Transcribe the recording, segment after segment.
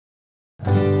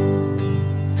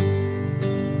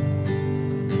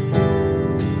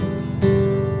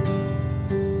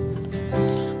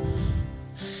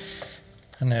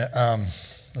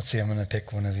let's see, I'm going to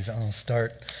pick one of these. I'm going to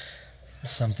start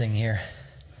with something here.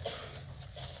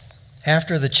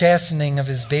 After the chastening of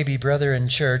his baby brother in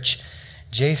church,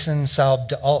 Jason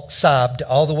sobbed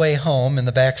all the way home in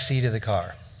the back seat of the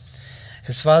car.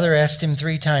 His father asked him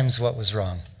 3 times what was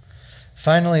wrong.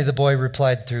 Finally, the boy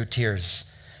replied through tears,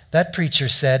 "That preacher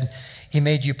said he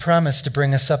made you promise to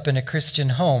bring us up in a Christian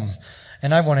home,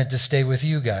 and I wanted to stay with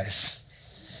you guys."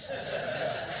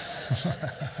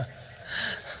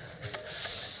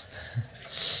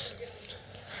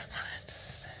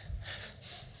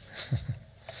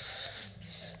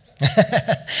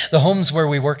 The home's where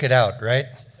we work it out, right?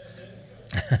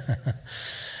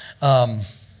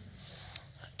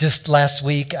 Just last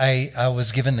week, I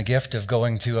was given the gift of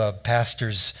going to a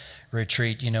pastor's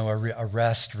retreat, a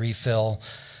rest, refill,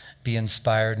 be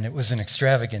inspired, and it was an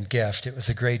extravagant gift. It was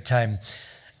a great time.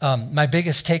 My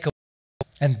biggest takeaway,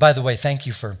 and by the way, thank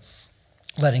you for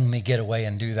letting me get away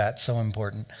and do that, so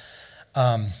important.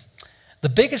 The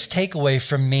biggest takeaway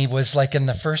from me was like in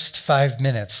the first 5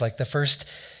 minutes, like the first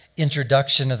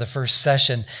introduction of the first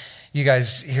session. You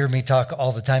guys hear me talk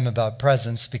all the time about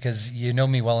presence because you know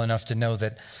me well enough to know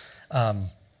that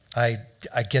I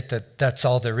get that that's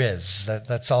all there is.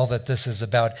 That's all that this is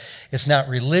about. It's not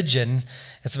religion.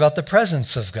 It's about the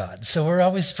presence of God. So we're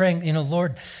always praying,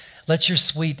 Lord, let your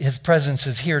his presence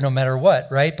is here no matter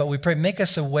what, right? But we pray, make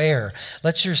us aware.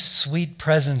 Let your sweet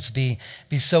presence be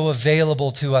so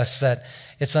available to us that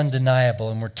it's undeniable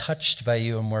and we're touched by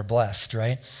you and we're blessed,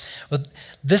 right? Well,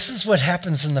 this is what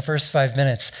happens in the first 5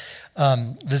 minutes.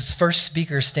 This first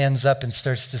speaker stands up and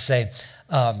starts to say,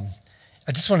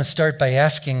 I just want to start by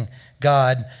asking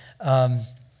God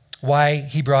why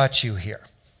he brought you here.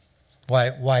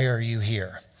 Why are you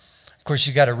here? Of course,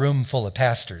 you got a room full of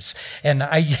pastors. And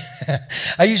I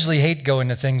usually hate going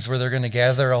to things where they're going to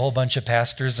gather a whole bunch of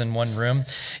pastors in one room.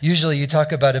 Usually you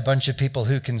talk about a bunch of people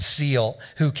who can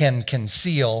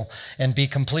conceal and be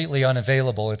completely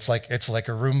unavailable. It's like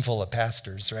a room full of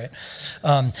pastors, right?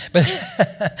 But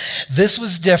this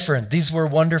was different. These were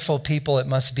wonderful people. It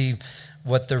must be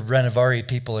what the Renovari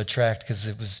people attract because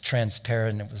it was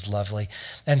transparent, it was lovely.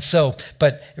 And so,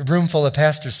 but a room full of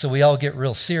pastors, so we all get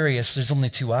real serious. There's only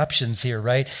 2 options here,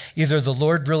 right? Either the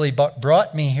Lord really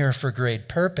brought me here for great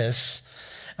purpose.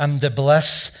 I'm to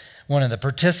bless one of the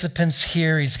participants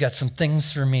here. He's got some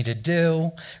things for me to do,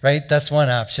 right? That's one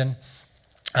option.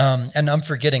 And I'm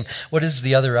forgetting, what is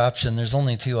the other option? There's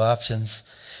only 2 options.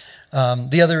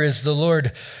 The other is the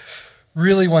Lord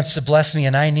really wants to bless me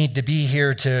and I need to be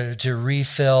here to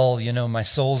refill, my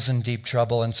soul's in deep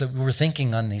trouble. And so we're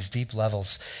thinking on these deep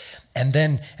levels. And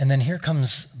then here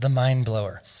comes the mind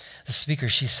blower. The speaker,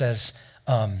 she says,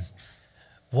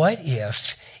 what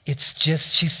if it's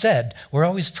just, she said, we're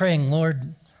always praying,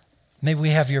 Lord, may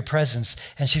we have your presence.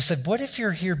 And she said, what if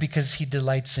you're here because he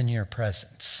delights in your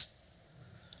presence?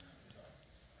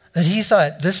 That he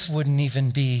thought this would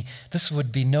be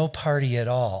no party at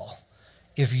all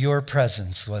if your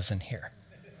presence wasn't here.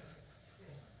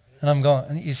 And I'm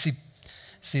going, you see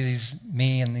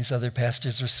me and these other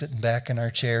pastors were sitting back in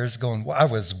our chairs going, well, I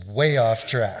was way off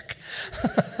track.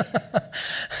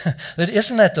 But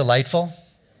isn't that delightful?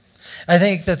 I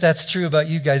think that's true about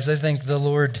you guys. I think the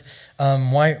Lord,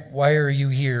 why are you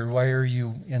here? Why are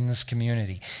you in this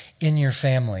community, in your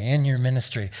family, in your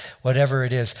ministry, whatever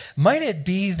it is? Might it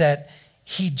be that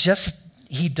he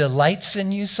delights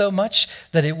in you so much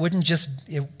that it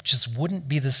just wouldn't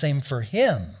be the same for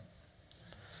him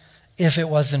if it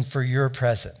wasn't for your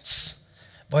presence?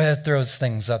 Boy, that throws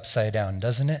things upside down,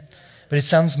 doesn't it? But it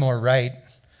sounds more right,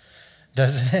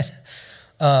 doesn't it?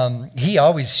 He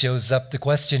always shows up. The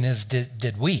question is,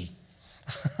 did we?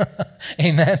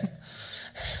 Amen?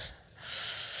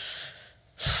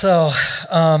 So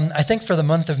I think for the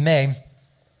month of May,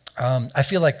 I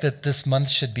feel like that this month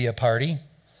should be a party.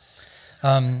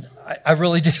 I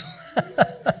really do.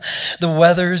 The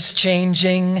weather's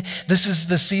changing. This is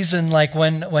the season like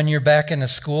when you're back in a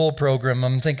school program.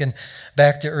 I'm thinking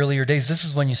back to earlier days. This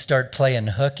is when you start playing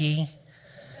hooky,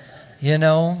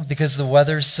 because the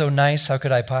weather's so nice. How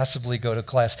could I possibly go to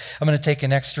class? I'm going to take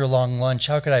an extra long lunch.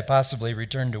 How could I possibly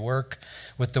return to work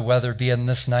with the weather being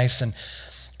this nice? And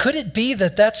could it be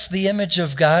that that's the image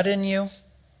of God in you?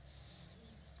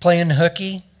 Playing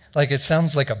hooky? Like it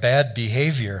sounds like a bad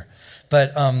behavior.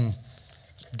 But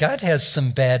God has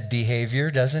some bad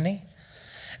behavior, doesn't he?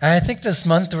 And I think this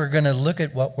month we're going to look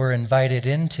at what we're invited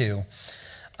into.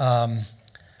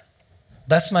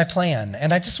 That's my plan.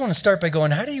 And I just want to start by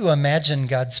going, how do you imagine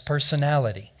God's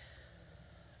personality?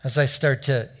 As I start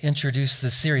to introduce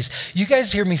this series. You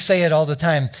guys hear me say it all the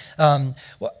time.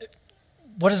 What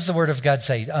does the Word of God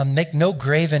say? Make no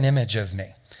graven image of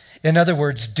me. In other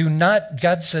words,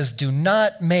 God says, do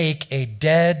not make a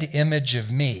dead image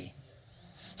of me.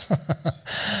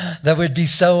 That would be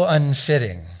so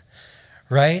unfitting,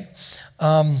 right?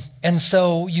 And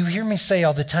so you hear me say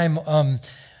all the time,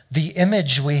 the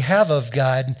image we have of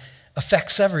God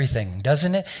affects everything,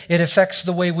 doesn't it? It affects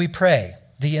the way we pray,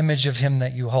 the image of him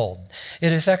that you hold.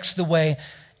 It affects the way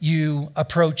you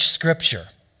approach Scripture,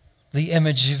 the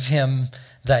image of him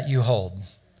that you hold.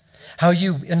 How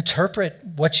you interpret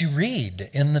what you read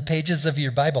in the pages of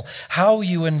your Bible, how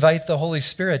you invite the Holy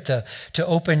Spirit to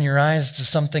open your eyes to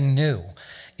something new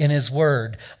in his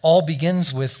word, all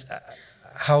begins with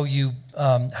how you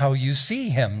see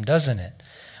him, doesn't it?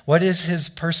 What is his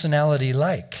personality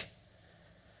like?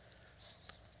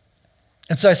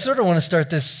 And so I sort of want to start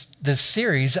this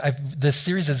series. This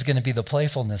series is going to be the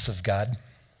playfulness of God.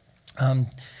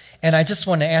 And I just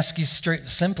want to ask you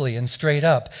simply and straight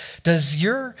up, does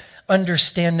your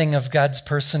understanding of God's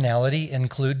personality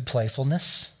include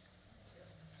playfulness?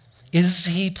 Is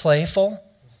he playful?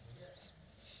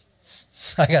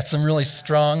 I got some really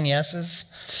strong yeses.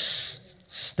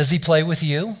 Does he play with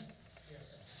you?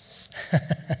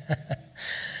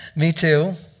 Me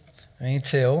too. Me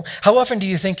too. How often do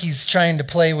you think he's trying to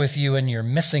play with you and you're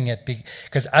missing it?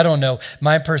 Because I don't know,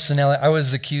 my personality, I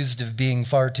was accused of being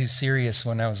far too serious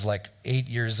when I was like 8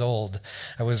 years old.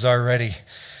 I was already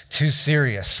too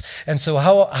serious. And so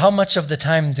how much of the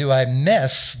time do I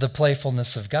miss the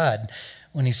playfulness of God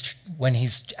when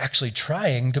he's actually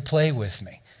trying to play with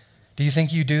me? Do you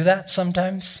think you do that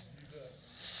sometimes?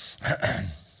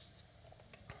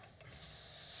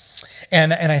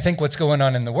 And I think what's going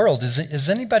on in the world is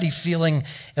anybody feeling,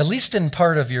 at least in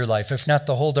part of your life, if not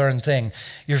the whole darn thing,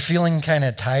 you're feeling kind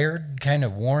of tired, kind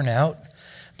of worn out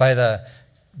by the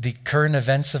current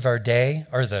events of our day,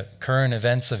 or the current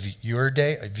events of your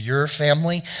day, of your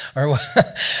family, or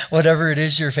whatever it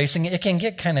is you're facing. It can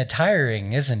get kind of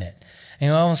tiring, isn't it? And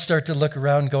you almost start to look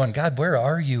around going, God, where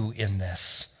are you in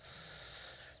this?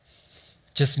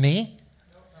 Just me?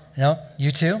 No?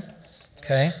 You too?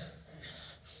 Okay.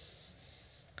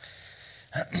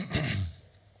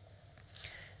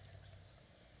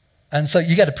 And so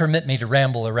you got to permit me to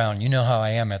ramble around. You know how I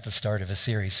am at the start of a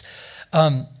series.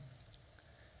 The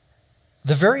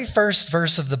very first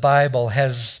verse of the Bible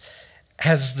has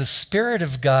the Spirit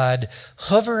of God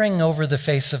hovering over the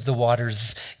face of the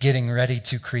waters, getting ready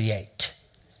to create.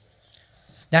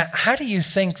 Now, how do you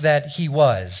think that he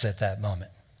was at that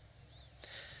moment?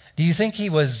 Do you think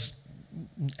he's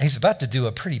about to do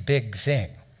a pretty big thing?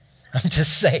 I'm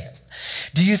just saying.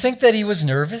 Do you think that he was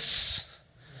nervous?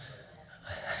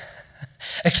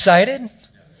 Excited?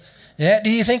 Yeah. Do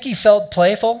you think he felt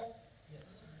playful?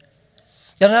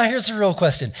 Now here's the real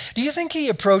question. Do you think he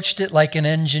approached it like an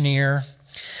engineer?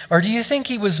 Or do you think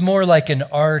he was more like an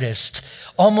artist,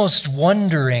 almost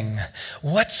wondering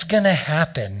what's going to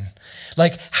happen?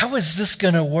 Like, how is this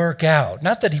going to work out?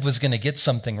 Not that he was going to get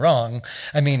something wrong.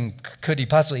 I mean, could he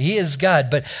possibly? He is God,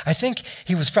 but I think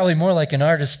he was probably more like an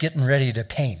artist getting ready to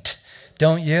paint.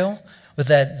 Don't you? With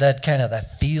that kind of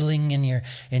that feeling in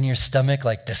your stomach,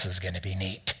 like this is going to be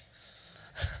neat.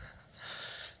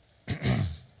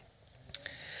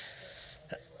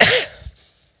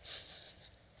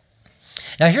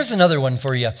 Now, here's another one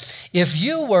for you. If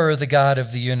you were the God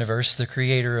of the universe, the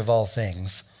creator of all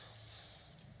things,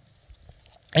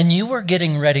 and you were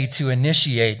getting ready to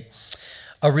initiate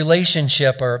a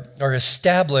relationship or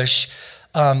establish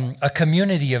a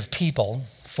community of people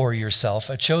for yourself,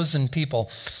 a chosen people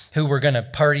who were going to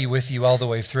party with you all the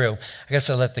way through. I guess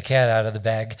I let the cat out of the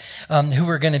bag. Who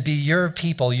were going to be your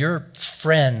people, your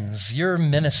friends, your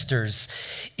ministers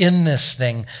in this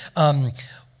thing.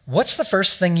 What's the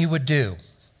first thing you would do?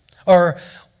 Or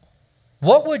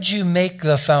what would you make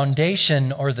the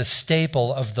foundation or the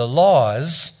staple of the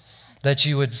laws that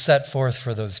you would set forth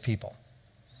for those people?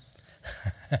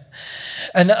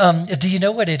 And do you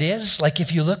know what it is? Like,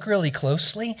 if you look really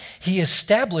closely, he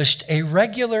established a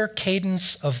regular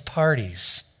cadence of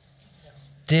parties.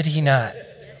 Did he not?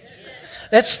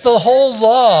 That's the whole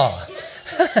law.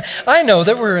 I know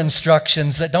there were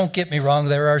instructions that, don't get me wrong,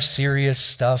 there are serious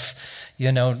stuff.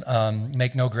 You know,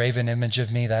 make no graven image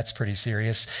of me. That's pretty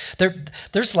serious.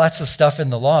 There's lots of stuff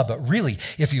in the law, but really,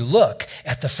 if you look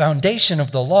at the foundation of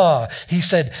the law, he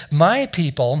said, my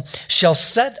people shall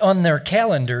set on their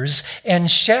calendars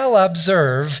and shall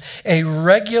observe a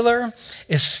regular,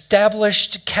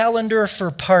 established calendar for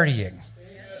partying.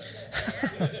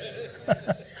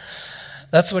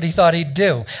 That's what he thought he'd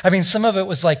do. I mean, some of it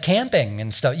was like camping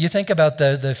and stuff. You think about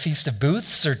the Feast of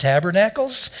Booths or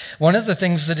Tabernacles. One of the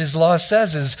things that his law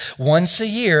says is, once a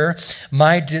year,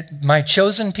 my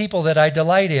chosen people that I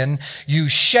delight in, you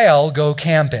shall go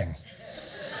camping.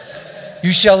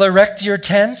 You shall erect your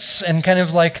tents, and kind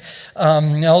of like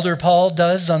Elder Paul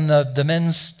does on the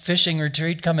men's fishing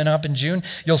retreat coming up in June,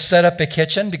 you'll set up a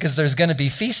kitchen because there's going to be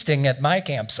feasting at my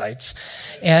campsites.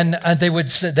 And they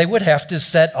would have to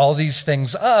set all these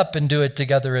things up and do it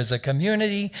together as a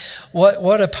community.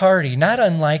 What a party, not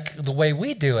unlike the way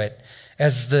we do it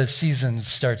as the season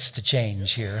starts to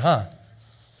change here, huh?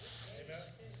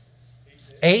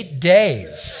 8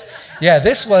 days. Yeah,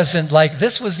 this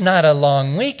was not a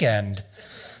long weekend.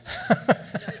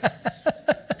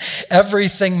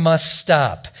 Everything must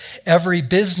stop. Every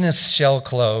business shall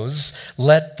close.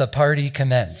 Let the party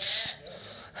commence.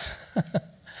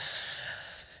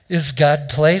 Is God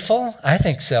playful? I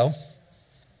think so.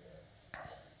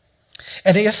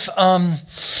 And if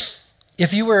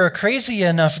you were a crazy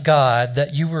enough God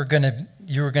that you were going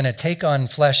to take on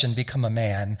flesh and become a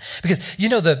man, because you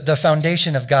know the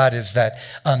foundation of God is that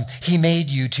he made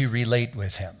you to relate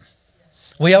with him.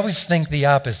 We always think the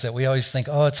opposite. We always think,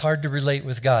 oh, it's hard to relate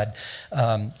with God.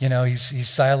 He's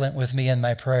silent with me in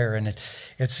my prayer, and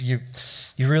it's you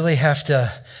really have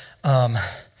to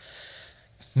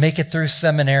make it through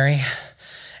seminary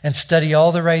and study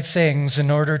all the right things in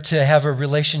order to have a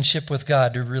relationship with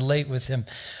God, to relate with him.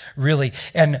 Really.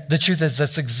 And the truth is,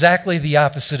 that's exactly the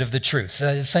opposite of the truth.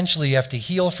 Essentially, you have to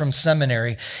heal from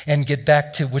seminary and get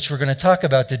back to, which we're going to talk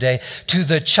about today, to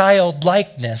the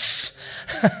childlikeness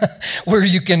where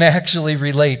you can actually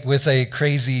relate with a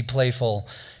crazy, playful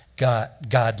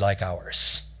God like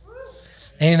ours.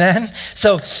 Amen?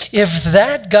 So if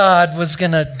that God was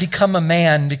going to become a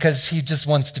man because he just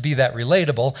wants to be that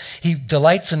relatable, he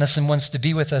delights in us and wants to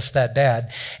be with us that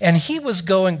bad, and he was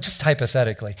going, just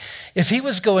hypothetically, if he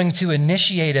was going to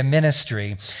initiate a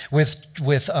ministry with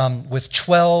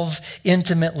 12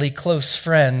 intimately close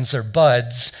friends or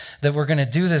buds that were going to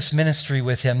do this ministry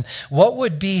with him, what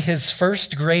would be his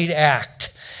first great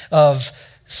act of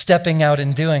stepping out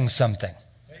and doing something?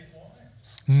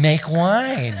 Make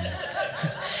wine.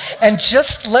 And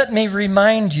just let me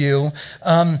remind you,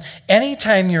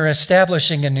 anytime you're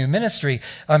establishing a new ministry,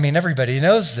 I mean, everybody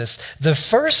knows this, the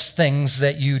first things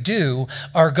that you do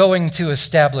are going to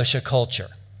establish a culture.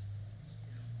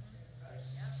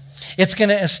 It's going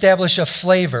to establish a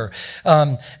flavor,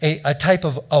 a type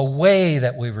of a way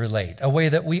that we relate, a way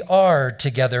that we are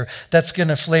together that's going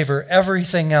to flavor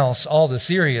everything else, all the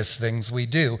serious things we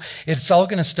do. It's all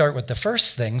going to start with the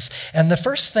first things. And the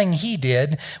first thing he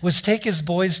did was take his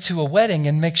boys to a wedding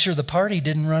and make sure the party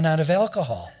didn't run out of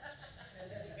alcohol.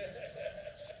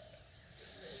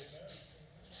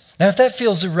 Now, if that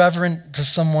feels irreverent to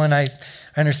someone, I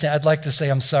understand. I'd like to say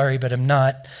I'm sorry, but I'm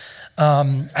not.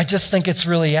 I just think it's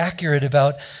really accurate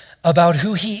about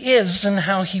who he is and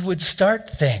how he would start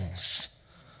things,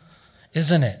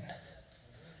 isn't it?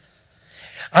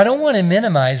 I don't want to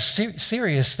minimize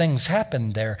serious things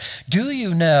happened there. Do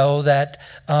you know that,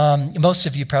 most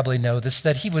of you probably know this,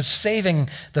 that he was saving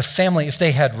the family? If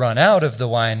they had run out of the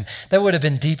wine, that would have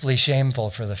been deeply shameful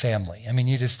for the family. I mean,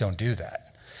 you just don't do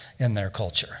that in their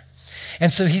culture.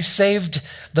 And so he saved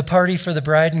the party for the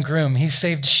bride and groom. He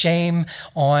saved shame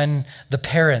on the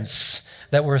parents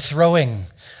that were throwing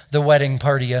the wedding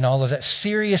party and all of that.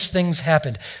 Serious things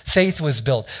happened. Faith was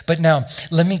built. But now,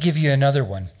 let me give you another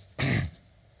one.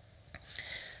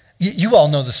 You all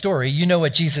know the story. You know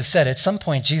what Jesus said. At some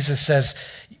point, Jesus says,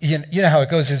 you know how it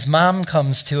goes. His mom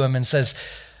comes to him and says,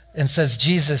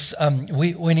 Jesus,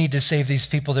 we need to save these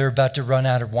people. They're about to run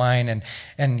out of wine.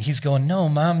 And he's going, no,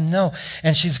 Mom, no.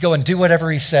 And she's going, do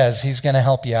whatever he says. He's going to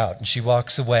help you out. And she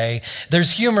walks away.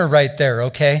 There's humor right there,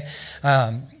 okay?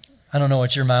 I don't know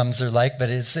what your moms are like,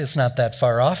 but it's not that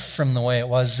far off from the way it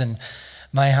was in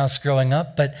my house growing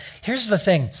up. But here's the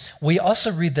thing. We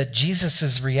also read that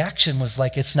Jesus' reaction was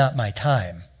like, it's not my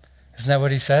time. Isn't that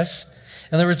what he says?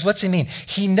 In other words, what's he mean?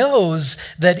 He knows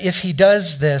that if he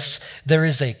does this, there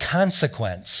is a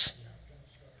consequence.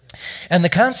 And the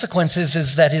consequence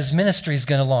is that his ministry is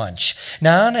going to launch.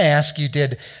 Now, I want to ask you,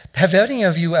 have any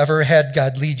of you ever had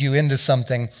God lead you into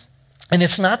something? And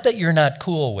it's not that you're not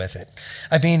cool with it.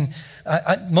 I mean,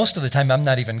 most of the time, I'm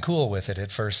not even cool with it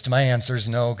at first. My answer is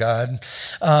no, God.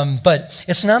 But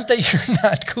it's not that you're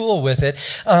not cool with it.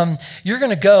 You're going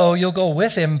to go, you'll go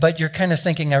with him, but you're kind of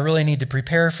thinking, I really need to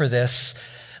prepare for this.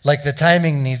 Like the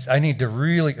timing I need to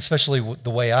really, especially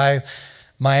the way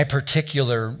my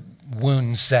particular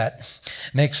wound set.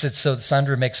 Makes it so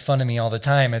Sandra makes fun of me all the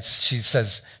time. She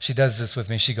says, she does this with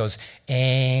me. She goes,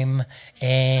 aim,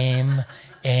 aim,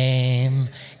 aim,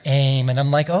 aim. And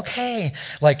I'm like, okay.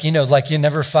 Like you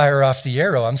never fire off the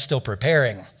arrow. I'm still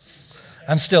preparing.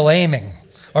 I'm still aiming.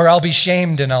 Or I'll be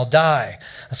shamed and I'll die.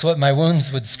 That's what my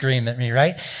wounds would scream at me,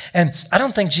 right? And I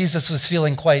don't think Jesus was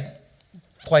feeling quite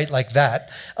like that.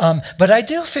 But I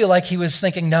do feel like he was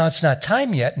thinking, no, it's not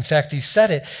time yet. In fact, he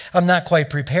said it, I'm not quite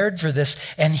prepared for this.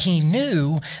 And he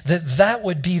knew that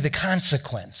would be the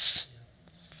consequence.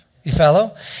 You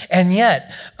follow? And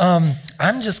yet, I'm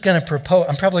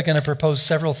probably going to propose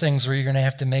several things where you're going to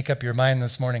have to make up your mind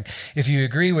this morning if you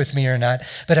agree with me or not.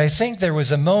 But I think there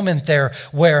was a moment there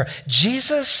where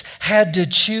Jesus had to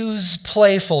choose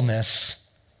playfulness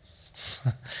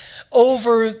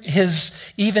over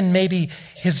even maybe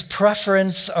his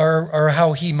preference or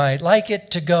how he might like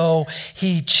it to go.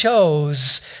 He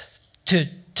chose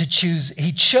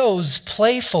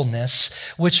playfulness,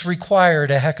 which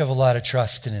required a heck of a lot of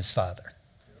trust in his Father.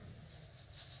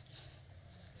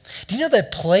 Do you know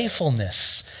that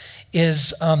playfulness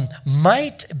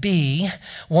might be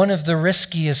one of the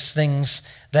riskiest things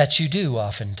that you do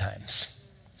oftentimes?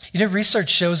 You know, research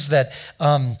shows that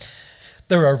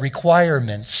there are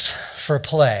requirements for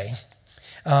play.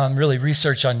 Really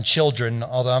research on children,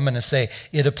 although I'm going to say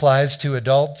it applies to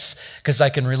adults because I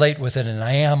can relate with it and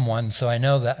I am one, so I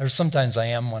know that, or sometimes I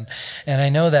am one, and I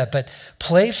know that. But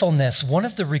playfulness, one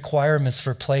of the requirements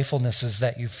for playfulness is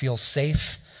that you feel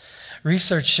safe.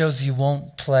 Research shows you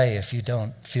won't play if you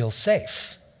don't feel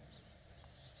safe.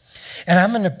 And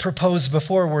I'm going to propose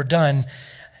before we're done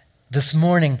this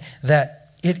morning that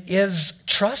it is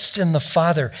trust in the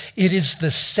Father. It is the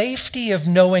safety of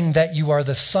knowing that you are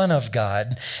the Son of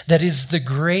God that is the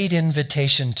great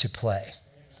invitation to play.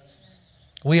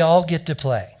 We all get to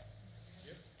play.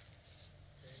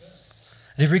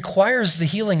 It requires the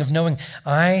healing of knowing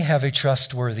I have a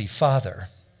trustworthy Father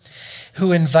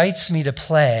who invites me to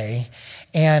play,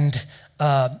 and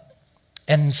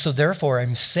so therefore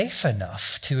I'm safe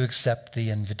enough to accept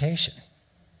the invitation.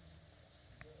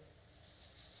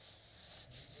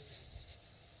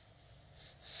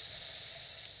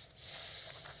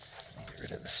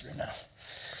 This right now.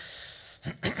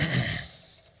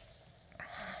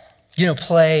 You know,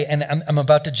 play, and I'm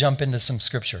about to jump into some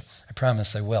scripture. I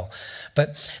promise I will.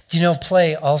 But, you know,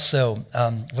 play also,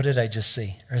 what did I just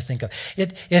see or think of?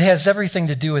 It has everything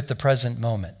to do with the present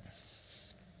moment.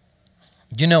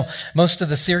 You know, most of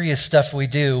the serious stuff we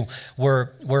do,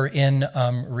 we're in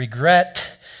regret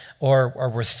or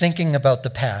we're thinking about the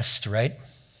past, right?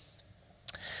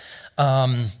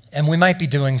 And we might be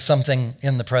doing something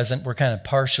in the present. We're kind of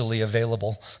partially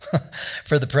available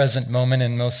for the present moment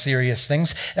in most serious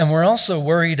things. And we're also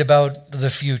worried about the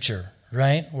future,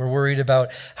 right? We're worried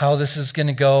about how this is going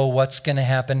to go, what's going to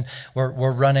happen.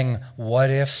 We're running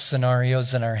what-if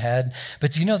scenarios in our head.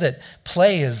 But do you know that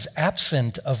play is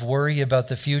absent of worry about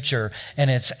the future, and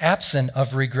it's absent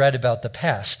of regret about the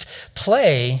past?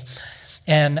 Play,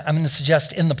 and I'm going to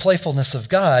suggest in the playfulness of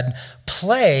God,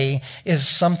 play is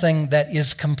something that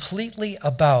is completely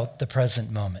about the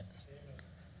present moment.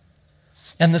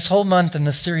 And this whole month in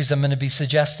this series, I'm going to be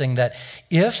suggesting that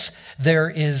if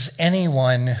there is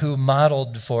anyone who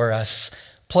modeled for us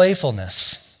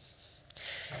playfulness,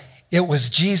 it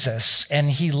was Jesus, and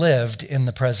he lived in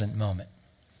the present moment.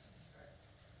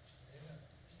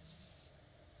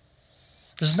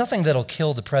 There's nothing that'll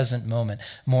kill the present moment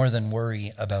more than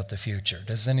worry about the future.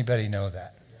 Does anybody know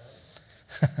that?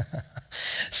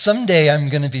 Someday I'm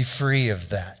going to be free of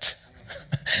that.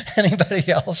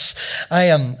 Anybody else? I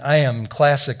am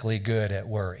classically good at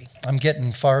worry. I'm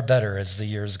getting far better as the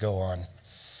years go on.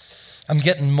 I'm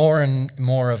getting more and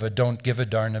more of a don't give a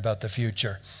darn about the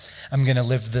future. I'm going to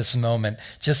live this moment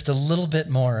just a little bit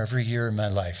more every year in my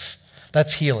life.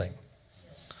 That's healing.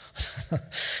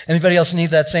 Anybody else need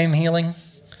that same healing?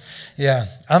 Yeah,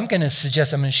 I'm going to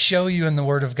show you in the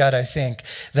Word of God, I think,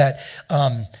 that,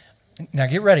 now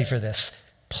get ready for this.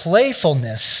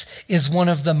 Playfulness is one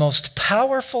of the most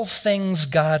powerful things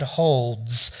God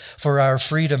holds for our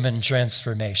freedom and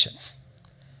transformation.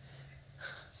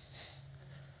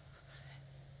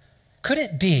 Could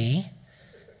it be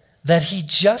that he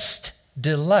just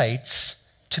delights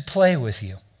to play with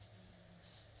you?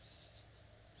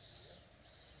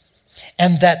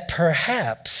 And that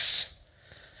perhaps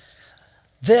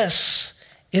this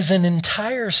is an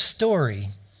entire story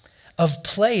of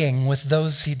playing with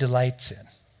those he delights in.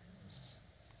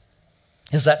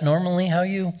 Is that normally how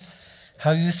you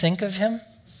think of him?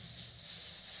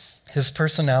 His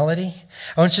personality?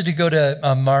 I want you to go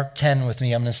to Mark 10 with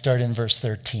me. I'm going to start in verse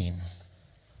 13.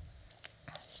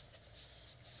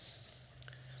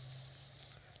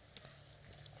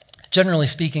 Generally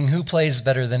speaking, who plays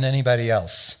better than anybody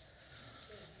else?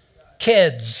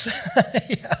 Kids.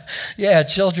 Yeah,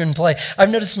 children play. I've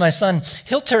noticed my son,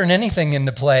 he'll turn anything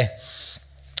into play.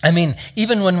 I mean,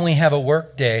 even when we have a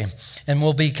work day and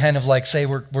we'll be kind of like, say,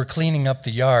 we're cleaning up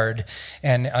the yard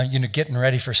and, getting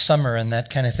ready for summer and that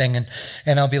kind of thing.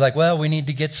 And I'll be like, well, we need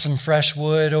to get some fresh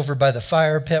wood over by the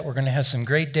fire pit. We're going to have some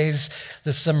great days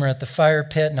this summer at the fire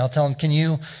pit. And I'll tell him, can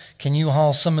you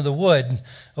haul some of the wood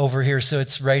over here so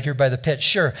it's right here by the pit?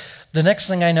 Sure. The next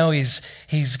thing I know, he's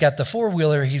got the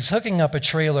four-wheeler. He's hooking up a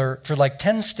trailer for like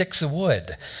 10 sticks of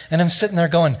wood. And I'm sitting there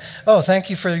going, oh, thank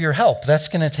you for your help. That's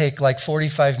going to take like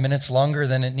 45 minutes longer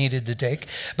than it needed to take.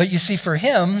 But you see, for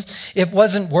him, it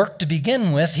wasn't work to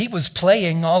begin with. He was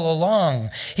playing all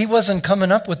along. He wasn't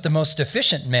coming up with the most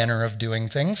efficient manner of doing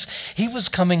things. He was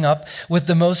coming up with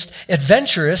the most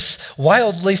adventurous,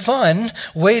 wildly fun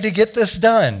way to get this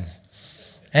done.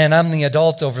 And I'm the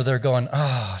adult over there going,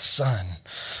 son,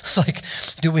 like,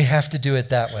 do we have to do it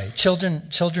that way?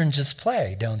 Children just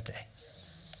play, don't they?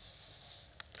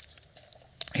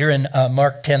 Here in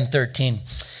Mark 10:13,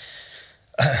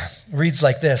 reads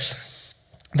like this.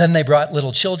 Then they brought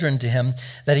little children to him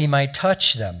that he might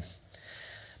touch them.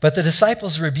 But the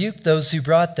disciples rebuked those who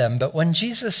brought them. But when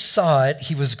Jesus saw it,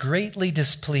 he was greatly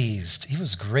displeased. He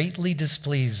was greatly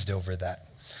displeased over that.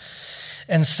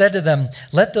 And said to them,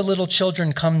 let the little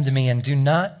children come to me, and do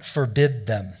not forbid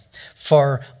them,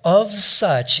 for of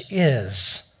such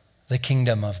is the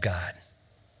kingdom of God.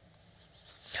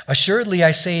 Assuredly,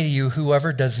 I say to you,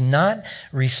 whoever does not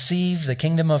receive the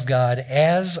kingdom of God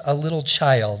as a little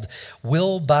child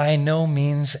will by no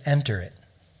means enter it.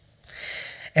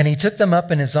 And he took them up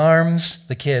in his arms,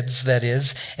 the kids, that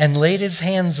is, and laid his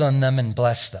hands on them and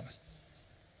blessed them.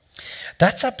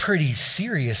 That's a pretty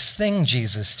serious thing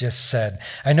Jesus just said.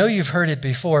 I know you've heard it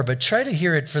before, but try to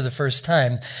hear it for the first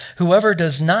time. Whoever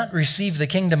does not receive the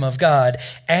kingdom of God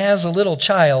as a little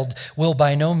child will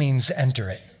by no means enter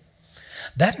it.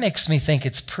 That makes me think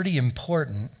it's pretty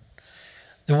important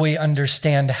that we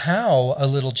understand how a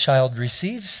little child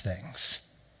receives things.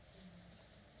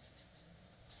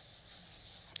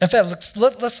 In fact,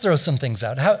 let's throw some things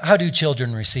out. How do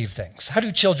children receive things? How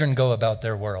do children go about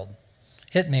their world?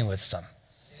 Hit me with some.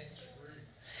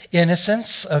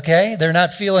 Innocence, okay? They're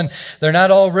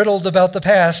not all riddled about the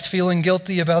past, feeling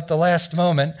guilty about the last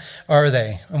moment, are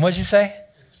they? And what'd you say?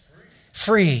 It's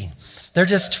free. Free. They're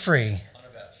just free.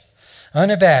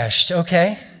 Unabashed,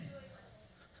 okay?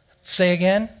 Say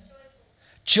again?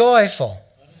 Joyful.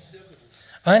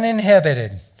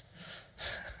 Uninhibited.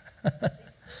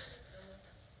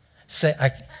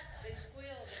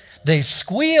 They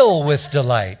squeal with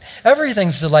delight.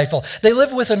 Everything's delightful. They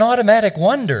live with an automatic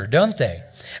wonder, don't they?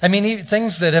 I mean,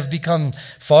 things that have become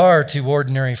far too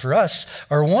ordinary for us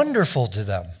are wonderful to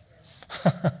them.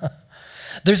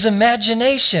 There's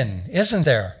imagination, isn't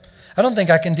there? I don't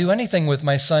think I can do anything with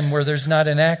my son where there's not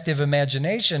an active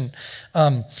imagination.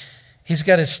 He's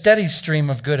got a steady stream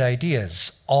of good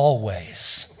ideas,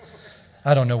 always.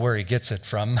 I don't know where he gets it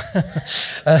from.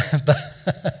 But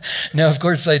no, of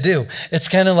course I do. It's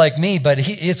kind of like me, but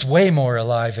it's way more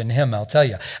alive in him, I'll tell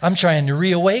you. I'm trying to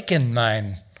reawaken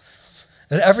mine.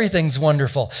 Everything's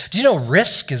wonderful. Do you know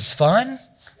risk is fun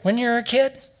when you're a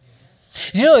kid?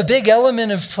 You know, a big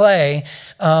element of play,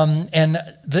 and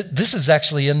this is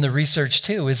actually in the research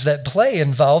too, is that play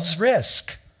involves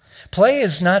risk. Play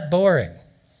is not boring.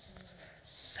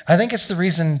 I think it's the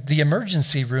reason the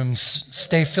emergency rooms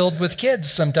stay filled with kids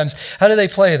sometimes. How do they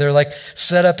play? They're like,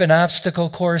 set up an obstacle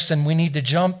course and we need to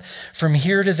jump from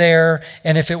here to there.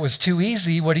 And if it was too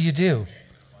easy, what do?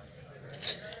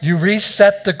 You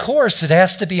reset the course. It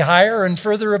has to be higher and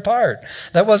further apart.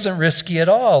 That wasn't risky at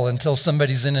all until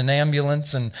somebody's in an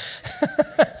ambulance. And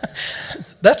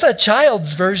that's a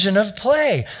child's version of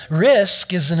play.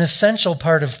 Risk is an essential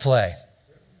part of play.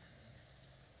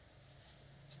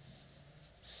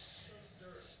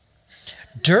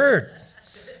 Dirt.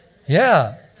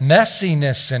 Yeah.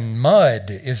 Messiness and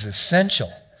mud is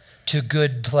essential to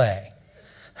good play.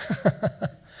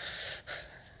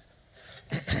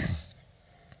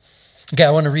 Okay,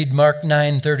 I want to read Mark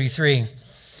 9:33.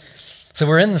 So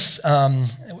we're in this,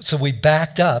 so we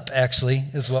backed up, actually,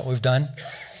 is what we've done,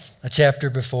 a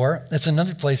chapter before. It's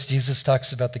another place Jesus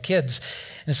talks about the kids.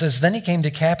 And it says, then he came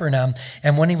to Capernaum,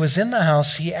 and when he was in the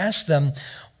house, he asked them,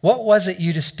 what was it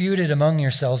you disputed among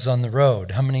yourselves on the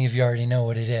road? How many of you already know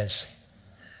what it is?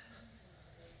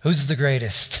 Who's the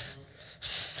greatest?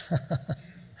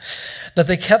 But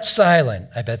they kept silent.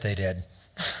 I bet they did.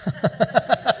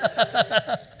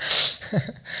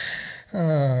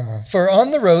 For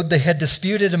on the road they had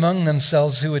disputed among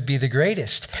themselves who would be the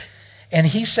greatest. And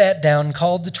he sat down,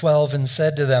 called the 12, and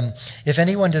said to them, "If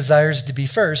anyone desires to be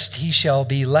first, he shall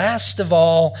be last of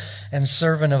all and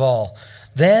servant of all."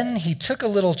 Then he took a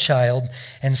little child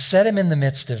and set him in the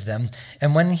midst of them.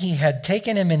 And when he had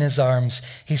taken him in his arms,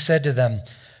 he said to them,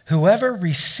 "Whoever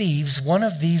receives one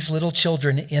of these little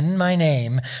children in my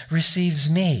name receives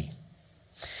me.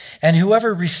 And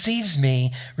whoever receives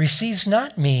me receives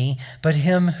not me, but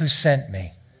him who sent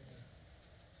me."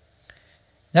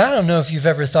 Now, I don't know if you've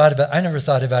ever thought about, I never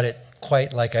thought about it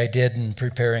quite like I did in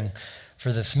preparing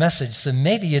for this message, so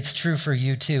maybe it's true for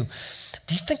you too.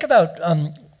 Do you think about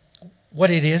what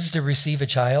it is to receive a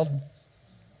child?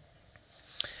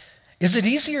 Is it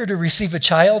easier to receive a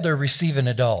child or receive an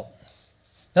adult?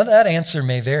 Now, that answer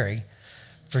may vary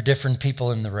for different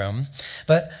people in the room,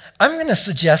 but I'm going to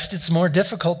suggest it's more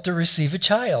difficult to receive a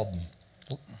child.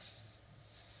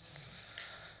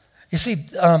 You see,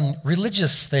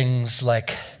 religious things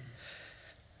like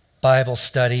Bible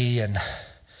study and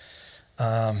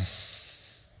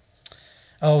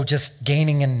just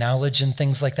gaining in knowledge and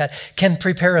things like that can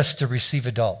prepare us to receive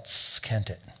adults, can't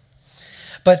it?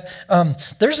 But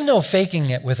there's no faking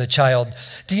it with a child.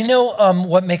 Do you know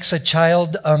what makes a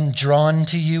child drawn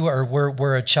to you, or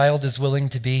where a child is willing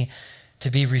to be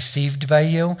received by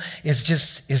you? Is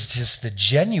just the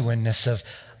genuineness of,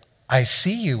 I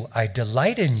see you, I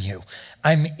delight in you,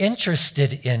 I'm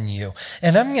interested in you.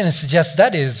 And I'm going to suggest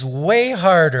that is way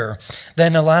harder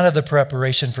than a lot of the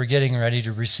preparation for getting ready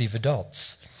to receive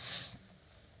adults.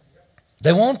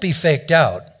 They won't be faked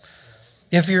out.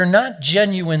 If you're not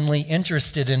genuinely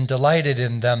interested and delighted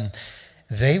in them,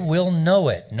 they will know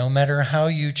it, no matter how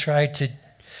you try to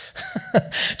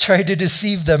try to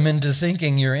deceive them into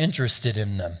thinking you're interested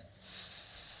in them.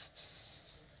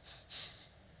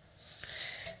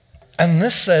 And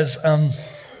this says,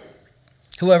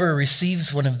 whoever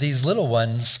receives one of these little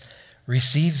ones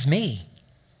receives me.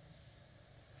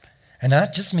 And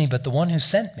not just me, but the one who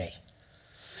sent me.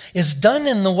 Is done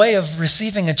in the way of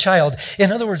receiving a child.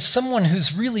 In other words, someone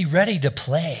who's really ready to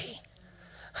play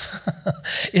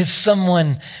is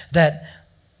someone that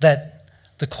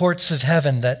the courts of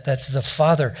heaven, that the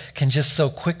Father can just so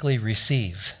quickly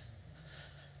receive.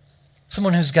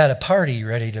 Someone who's got a party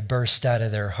ready to burst out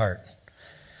of their heart.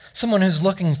 Someone who's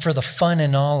looking for the fun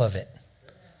in all of it.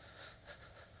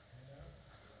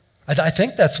 I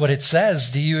think that's what it says.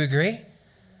 Do you agree?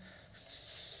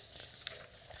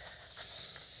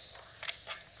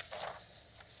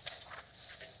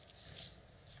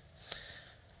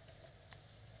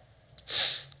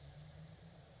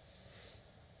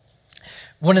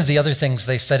 One of the other things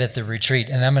they said at the retreat,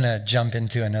 and I'm going to jump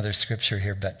into another scripture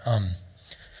here, but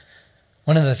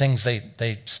one of the things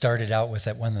they started out with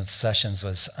at one of the sessions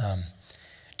was,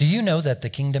 do you know that the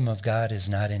kingdom of God is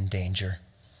not in danger?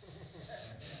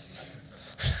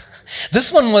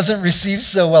 This one wasn't received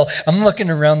so well. I'm looking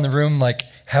around the room like,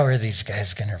 how are these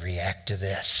guys going to react to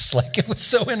this? Like, it was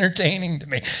so entertaining to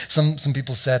me. Some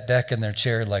people sat back in their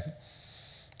chair like,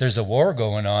 there's a war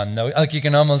going on. Like, you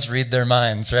can almost read their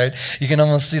minds, right? You can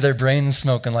almost see their brains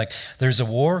smoking like, there's a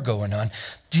war going on.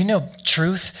 Do you know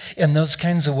truth in those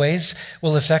kinds of ways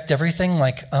will affect everything?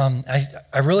 Like,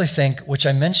 I really think, which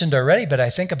I mentioned already, but I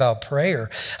think about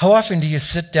prayer. How often do you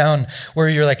sit down where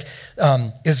you're like,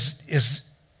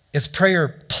 is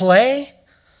prayer playing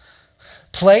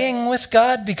with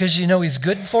God because you know he's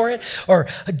good for it? Or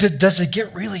does it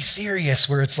get really serious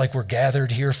where it's like we're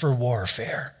gathered here for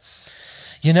warfare?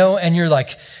 You know, and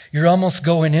you're almost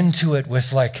going into it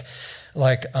with like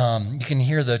you can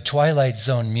hear the Twilight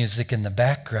Zone music in the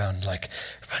background, like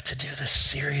we're about to do this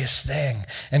serious thing.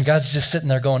 And God's just sitting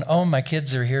there going, oh, my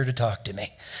kids are here to talk to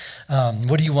me.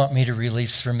 What do you want me to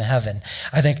release from heaven?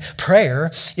 I think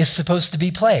prayer is supposed to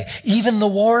be play, even the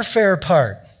warfare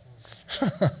part.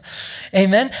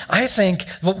 Amen? I think,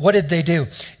 what did they do?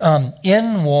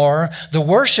 In war, the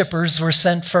worshipers were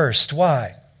sent first.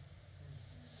 Why?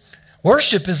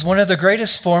 Worship is one of the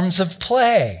greatest forms of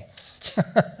play.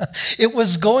 It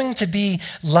was going to be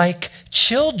like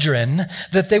children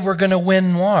that they were going to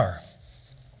win war.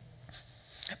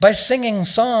 By singing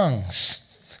songs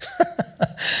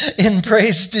in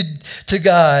praise to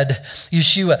God,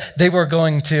 Yeshua, they were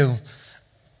going to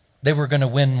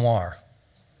win war.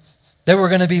 They were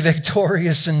going to be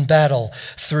victorious in battle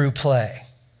through play.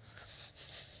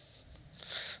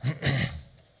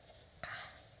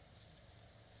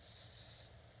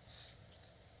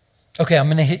 Okay, I'm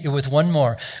going to hit you with one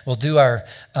more. We'll do our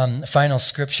final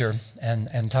scripture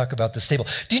and talk about this table.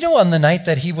 Do you know on the night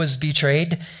that he was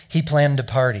betrayed, he planned a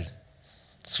party?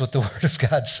 That's what the Word of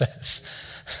God says.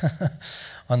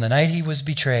 On the night he was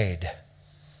betrayed,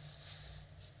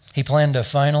 he planned a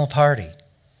final party.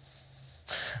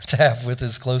 to have with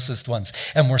his closest ones.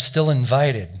 And we're still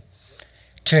invited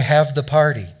to have the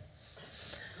party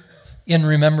in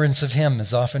remembrance of him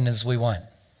as often as we want.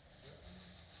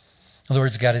 In other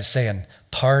words, God is saying,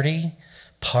 party.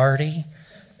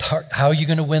 How are you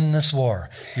going to win this war?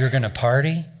 You're going to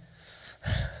party?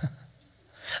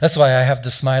 That's why I have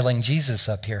the smiling Jesus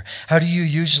up here. How do you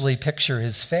usually picture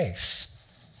his face?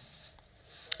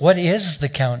 What is the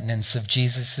countenance of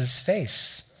Jesus'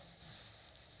 face?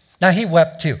 Now, he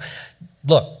wept too.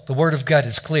 Look, the word of God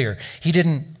is clear. He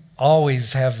didn't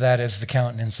always have that as the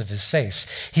countenance of his face.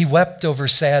 He wept over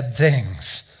sad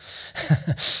things.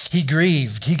 He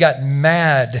grieved. He got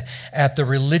mad at the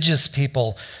religious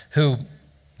people who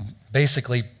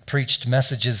basically preached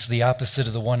messages the opposite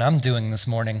of the one I'm doing this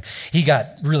morning. He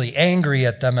got really angry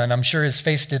at them, and I'm sure his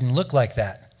face didn't look like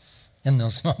that in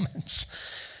those moments.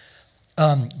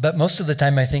 But most of the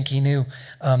time, I think he knew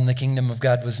the kingdom of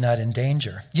God was not in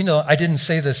danger. You know, I didn't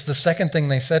say this. The second thing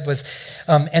they said was,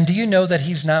 and do you know that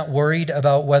he's not worried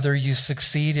about whether you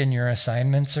succeed in your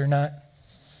assignments or not?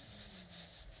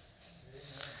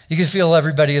 You can feel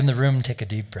everybody in the room take a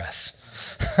deep breath.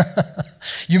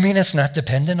 You mean it's not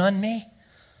dependent on me?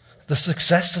 The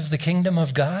success of the kingdom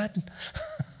of God?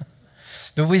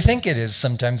 But we think it is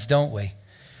sometimes, don't we?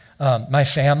 My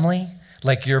family,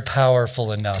 like you're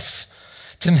powerful enough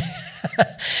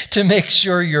to make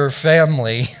sure your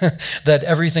family, that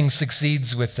everything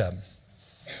succeeds with them.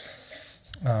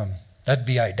 That'd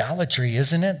be idolatry,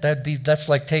 isn't it? That's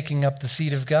like taking up the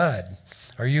seat of God.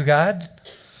 Are you God?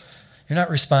 You're not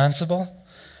responsible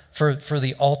for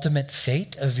the ultimate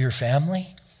fate of your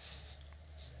family?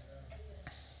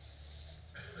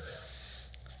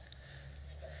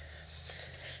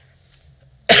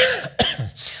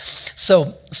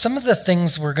 So some of the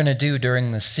things we're going to do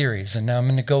during this series, and now I'm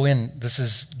going to go in, this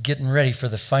is getting ready for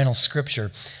the final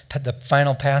scripture, the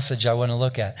final passage I want to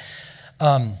look at.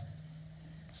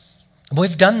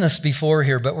 We've done this before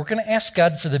here, but we're going to ask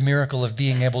God for the miracle of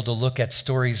being able to look at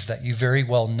stories that you very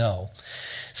well know,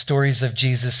 stories of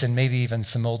Jesus and maybe even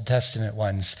some Old Testament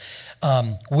ones,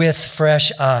 with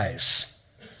fresh eyes,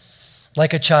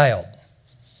 like a child,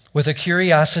 with a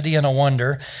curiosity and a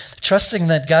wonder, trusting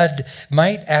that God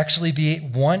might actually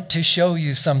want to show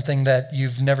you something that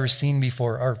you've never seen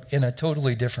before or in a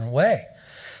totally different way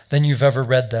than you've ever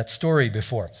read that story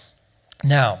before.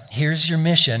 Now, here's your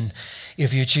mission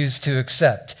if you choose to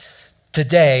accept.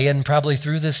 Today, and probably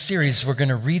through this series, we're going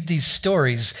to read these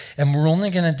stories, and we're only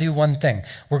going to do one thing.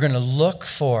 We're going to look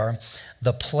for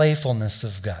the playfulness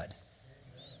of God.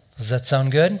 Does that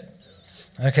sound good?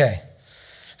 Okay.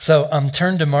 So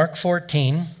turn to Mark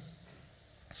 14.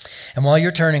 And while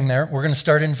you're turning there, we're going to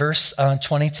start in verse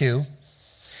 22.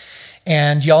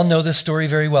 And y'all know this story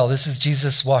very well. This is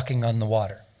Jesus walking on the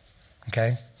water.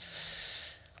 Okay?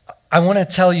 I want to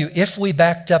tell you, if we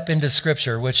backed up into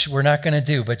Scripture, which we're not going to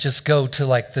do, but just go to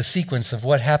like the sequence of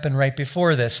what happened right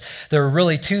before this, there are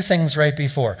really two things right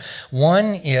before.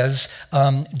 One is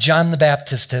John the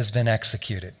Baptist has been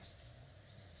executed.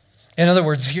 In other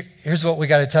words, here's what we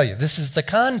got to tell you. This is the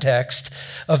context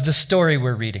of the story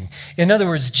we're reading. In other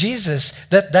words, Jesus,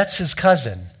 that's his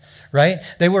cousin, right?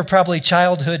 They were probably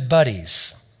childhood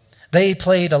buddies. They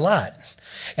played a lot.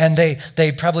 And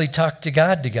they probably talked to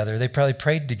God together. They probably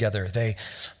prayed together.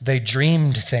 They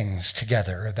dreamed things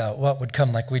together about what would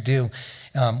come, like we do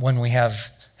when we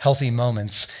have healthy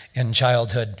moments in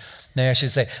childhood. Maybe I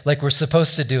should say, like we're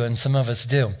supposed to do, and some of us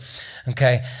do.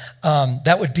 Okay?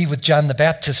 That would be with John the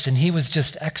Baptist, and he was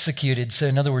just executed. So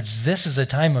in other words, this is a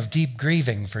time of deep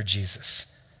grieving for Jesus.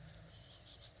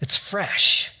 It's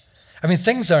fresh. I mean,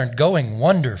 things aren't going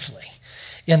wonderfully.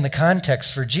 In the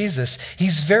context for Jesus,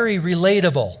 he's very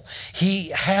relatable. He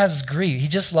has grief. He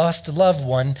just lost a loved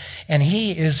one, and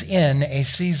he is in a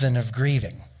season of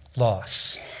grieving,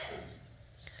 loss.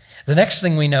 The next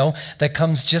thing we know that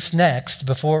comes just next,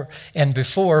 before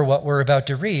what we're about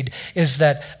to read, is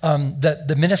that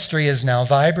the ministry is now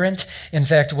vibrant. In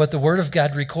fact, what the Word of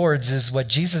God records is what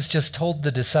Jesus just told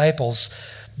the disciples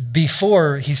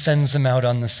before he sends them out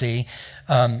on the sea.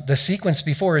 The sequence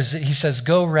before is that he says,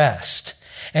 "Go rest."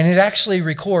 And it actually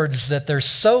records that they're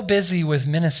so busy with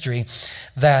ministry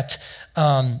that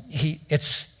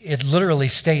it literally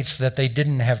states that they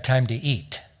didn't have time to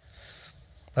eat.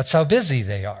 That's how busy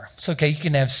they are. It's okay, you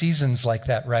can have seasons like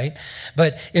that, right?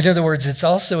 But in other words, it's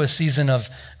also a season of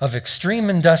extreme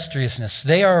industriousness.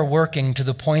 They are working to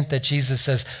the point that Jesus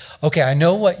says, okay, I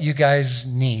know what you guys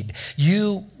need.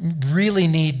 You really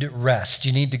need rest.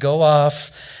 You need to go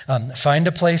off, find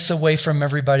a place away from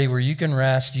everybody where you can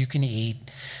rest, you can eat,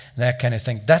 that kind of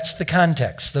thing. That's the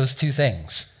context, those two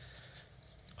things.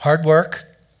 Hard work,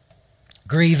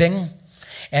 grieving,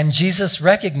 And Jesus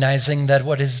recognizing that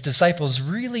what his disciples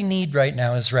really need right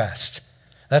now is rest.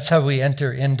 That's how we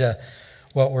enter into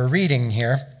what we're reading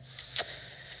here.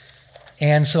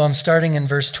 And so I'm starting in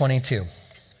verse 22.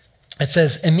 It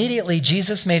says, immediately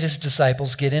Jesus made his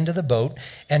disciples get into the boat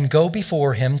and go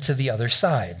before him to the other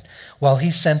side, while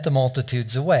he sent the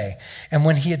multitudes away. And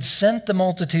when he had sent the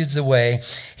multitudes away,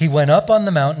 he went up on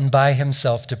the mountain by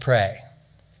himself to pray.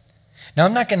 Now,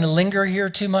 I'm not going to linger here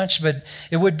too much, but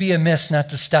it would be amiss not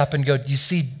to stop and go, you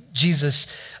see Jesus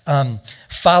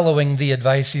following the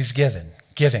advice he's giving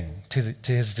to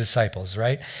his disciples,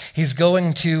 right? He's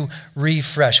going to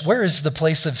refresh. Where is the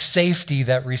place of safety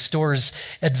that restores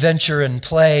adventure and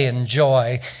play and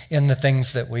joy in the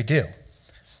things that we do?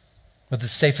 Well, the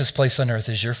safest place on earth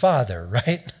is your Father,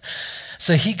 right?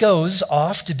 So he goes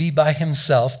off to be by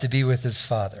himself, to be with his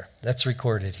Father. That's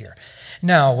recorded here.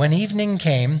 Now, when evening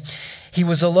came, he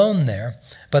was alone there,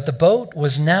 but the boat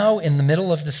was now in the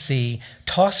middle of the sea,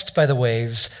 tossed by the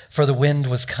waves, for the wind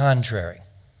was contrary.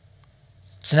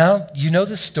 So now you know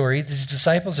the story. These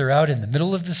disciples are out in the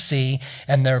middle of the sea,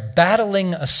 and they're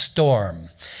battling a storm.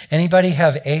 Anybody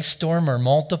have a storm or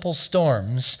multiple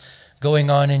storms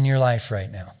going on in your life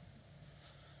right now?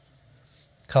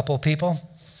 Couple people?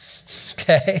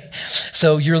 Okay.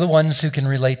 So you're the ones who can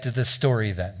relate to this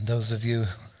story then, those of you.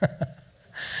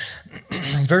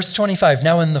 Verse 25,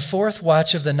 now in the fourth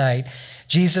watch of the night,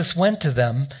 Jesus went to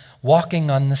them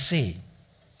walking on the sea.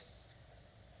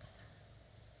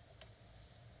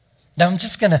 Now I'm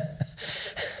just going to,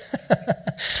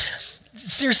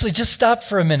 seriously, just stop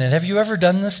for a minute. Have you ever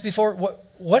done this before?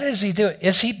 What is he doing?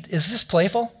 Is this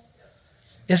playful?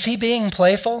 Is he being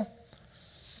playful?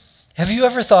 Have you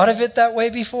ever thought of it that way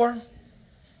before?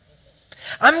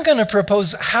 I'm going to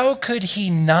propose, how could he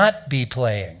not be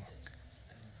playing?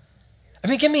 I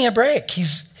mean, give me a break.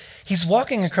 He's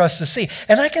walking across the sea.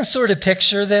 And I can sort of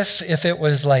picture this if it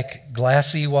was like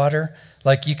glassy water,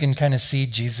 like you can kind of see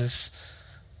Jesus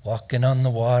walking on the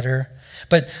water.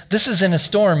 But this is in a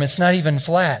storm. It's not even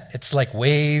flat. It's like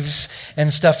waves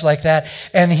and stuff like that.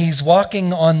 And he's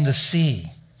walking on the sea.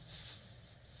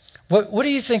 What do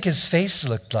you think his face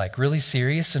looked like? Really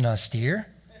serious and austere?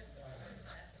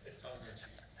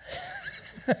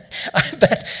 I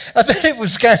bet it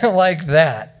was kind of like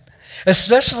that.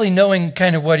 Especially knowing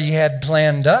kind of what he had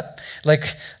planned up.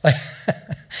 Like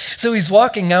so he's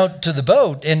walking out to the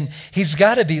boat, and he's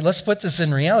got to be, let's put this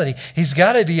in reality, he's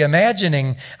got to be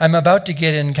imagining, I'm about to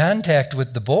get in contact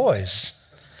with the boys.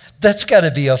 That's got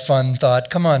to be a fun thought.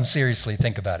 Come on, seriously,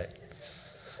 think about it.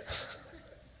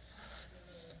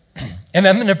 And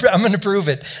I'm going to prove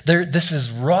it. This is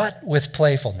wrought with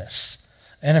playfulness,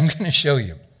 and I'm going to show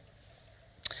you.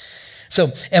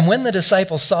 So, and when the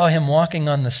disciples saw him walking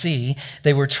on the sea,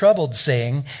 they were troubled,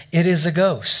 saying, "It is a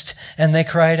ghost," and they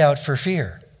cried out for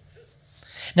fear.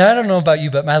 Now, I don't know about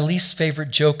you, but my least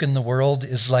favorite joke in the world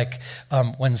is like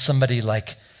when somebody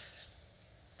like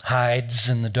hides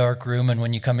in the dark room, and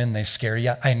when you come in, they scare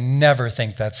you. I never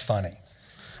think that's funny.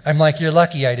 I'm like, you're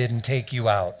lucky I didn't take you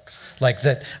out. Like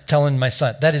that, telling my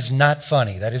son, that is not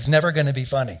funny. That is never going to be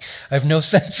funny. I have no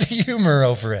sense of humor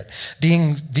over it,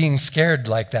 being scared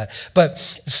like that. But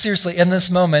seriously, in this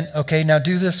moment, okay, now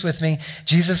do this with me.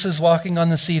 Jesus is walking on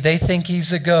the sea. They think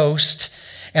he's a ghost,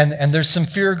 and there's some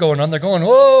fear going on. They're going,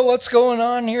 whoa, what's going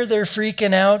on here? They're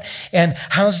freaking out. And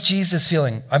how's Jesus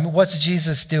feeling? I mean, what's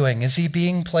Jesus doing? Is he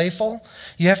being playful?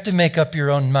 You have to make up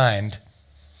your own mind.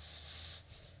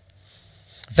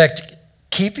 In fact,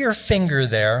 keep your finger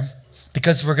there,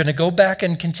 because we're going to go back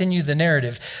and continue the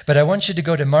narrative. But I want you to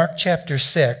go to Mark chapter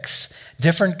 6,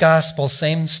 different gospel,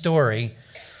 same story,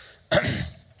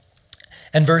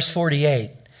 and verse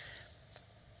 48.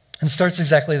 And starts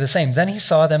exactly the same. Then he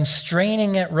saw them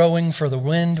straining at rowing, for the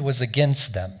wind was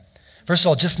against them. First of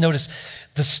all, just notice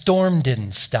the storm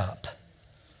didn't stop.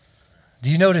 Do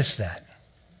you notice that?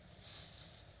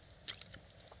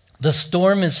 The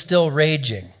storm is still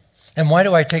raging. And why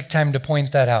do I take time to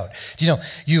point that out? Do you know,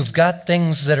 you've got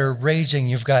things that are raging,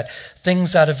 you've got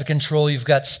things out of control, you've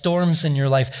got storms in your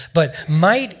life, but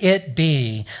might it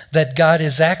be that God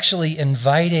is actually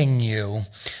inviting you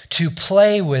to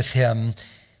play with him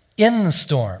in the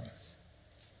storm?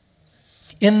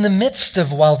 In the midst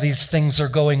of while these things are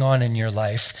going on in your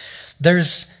life,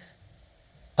 there's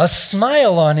a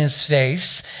smile on his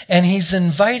face, and he's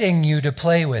inviting you to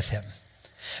play with him.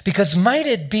 Because might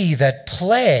it be that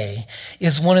play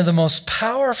is one of the most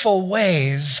powerful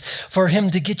ways for him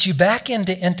to get you back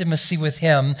into intimacy with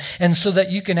him, and so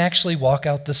that you can actually walk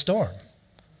out the storm.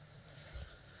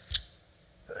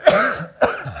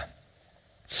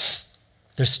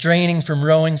 They're straining from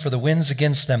rowing, for the wind's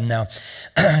against them now.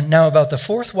 Now about the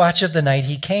fourth watch of the night,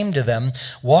 he came to them,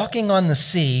 walking on the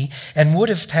sea, and would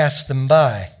have passed them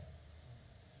by.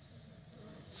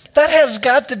 That has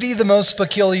got to be the most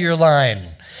peculiar line.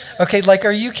 Okay, like,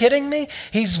 are you kidding me?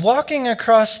 He's walking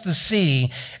across the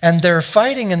sea, and they're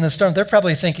fighting in the storm. They're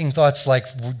probably thinking thoughts like,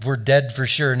 we're dead for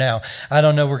sure now. I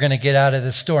don't know, we're going to get out of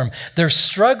this storm. They're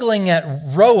struggling at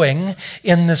rowing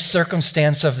in this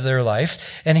circumstance of their life.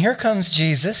 And here comes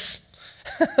Jesus,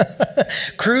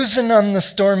 cruising on the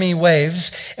stormy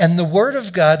waves. And the Word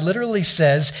of God literally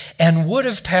says, and would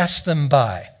have passed them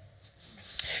by.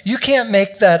 You can't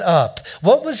make that up.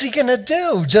 What was he going to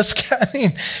do?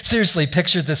 Seriously,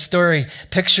 picture this story.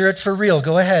 Picture it for real.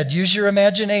 Go ahead. Use your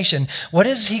imagination. What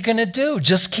is he going to do?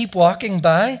 Just keep walking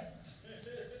by?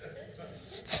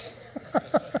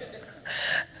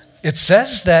 It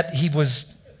says,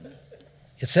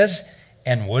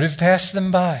 and would have passed them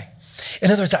by.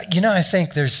 In other words, I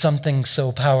think there's something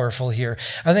so powerful here.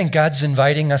 I think God's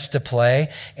inviting us to play,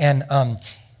 and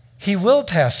he will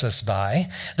pass us by.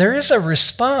 There is a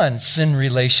response in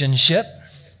relationship.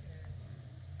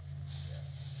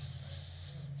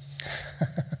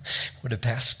 Would have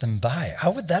passed them by. How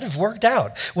would that have worked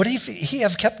out? Would he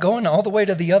have kept going all the way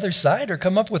to the other side, or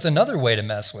come up with another way to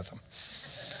mess with them?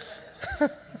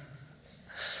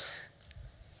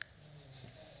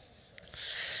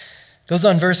 Goes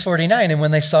on, verse 49, and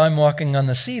when they saw him walking on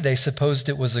the sea, they supposed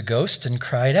it was a ghost and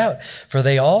cried out, for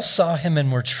they all saw him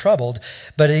and were troubled.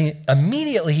 But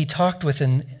immediately he talked with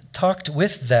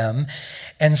them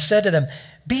and said to them,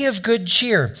 be of good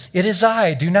cheer. It is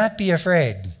I. Do not be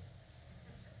afraid.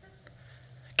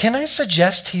 Can I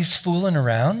suggest he's fooling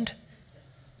around?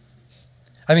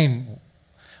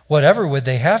 Whatever would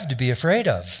they have to be afraid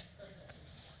of?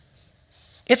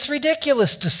 It's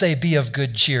ridiculous to say, be of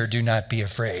good cheer, do not be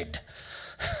afraid.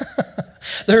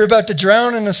 They're about to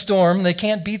drown in a storm. They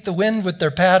can't beat the wind with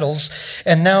their paddles.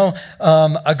 And now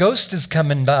a ghost is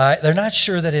coming by. They're not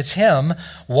sure that it's him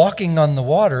walking on the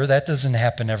water. That doesn't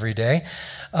happen every day.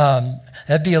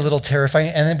 That'd be a little terrifying.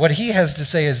 And then what he has to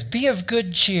say is, be of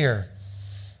good cheer.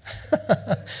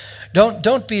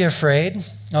 Don't be afraid.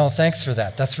 Oh, thanks for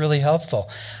that. That's really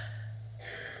helpful.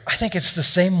 I think it's the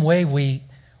same way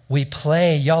we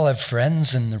play. Y'all have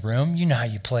friends in the room. You know how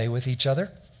you play with each other.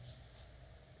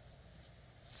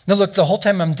 Now look, the whole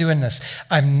time I'm doing this,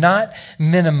 I'm not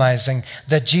minimizing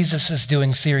that Jesus is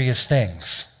doing serious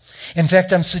things. In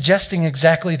fact, I'm suggesting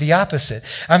exactly the opposite.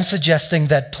 I'm suggesting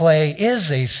that play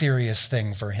is a serious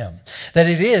thing for him, that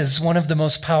it is one of the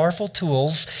most powerful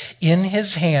tools in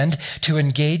his hand to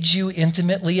engage you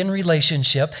intimately in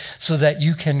relationship so that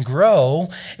you can grow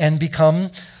and become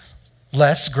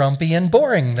less grumpy and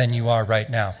boring than you are right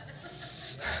now.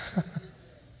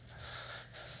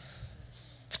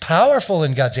 It's powerful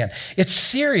in God's hand. It's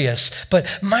serious, but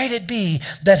might it be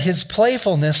that his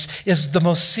playfulness is the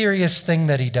most serious thing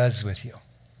that he does with you?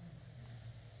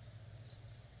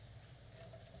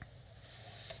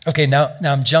 Okay, now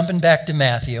I'm jumping back to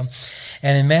Matthew.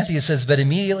 And in Matthew it says, but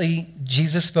immediately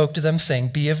Jesus spoke to them, saying,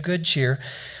 be of good cheer.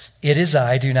 It is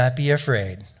I, do not be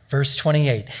afraid. Verse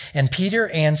 28, and Peter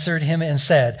answered him and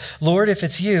said, Lord, if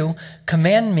it's you,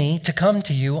 command me to come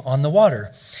to you on the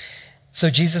water. So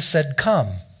Jesus said,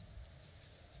 come.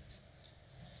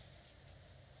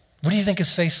 What do you think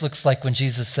his face looks like when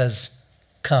Jesus says,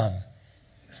 come?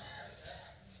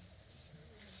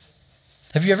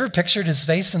 Have you ever pictured his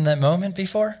face in that moment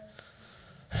before?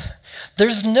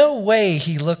 There's no way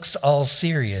he looks all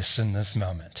serious in this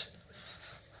moment.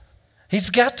 He's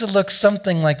got to look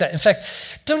something like that. In fact,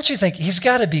 don't you think he's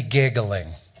got to be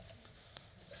giggling?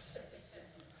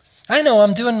 I know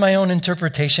I'm doing my own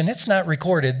interpretation. It's not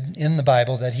recorded in the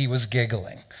Bible that he was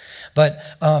giggling. But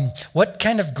what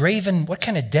kind of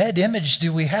dead image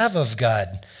do we have of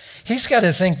God? He's got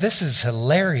to think this is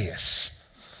hilarious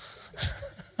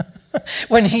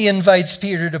when he invites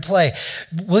Peter to play.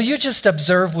 Will you just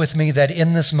observe with me that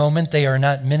in this moment they are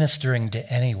not ministering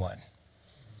to anyone?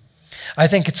 I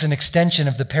think it's an extension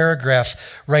of the paragraph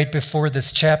right before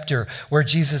this chapter where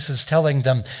Jesus is telling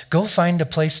them, go find a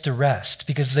place to rest,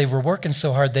 because they were working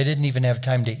so hard they didn't even have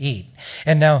time to eat.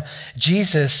 And now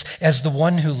Jesus, as the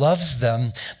one who loves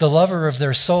them, the lover of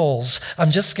their souls,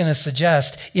 I'm just going to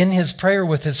suggest in his prayer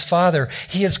with his Father,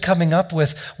 he is coming up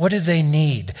with, what do they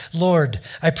need? Lord,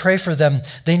 I pray for them.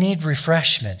 They need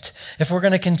refreshment. If we're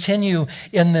going to continue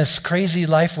in this crazy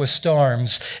life with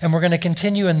storms, and we're going to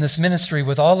continue in this ministry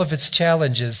with all of its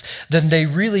challenges, then they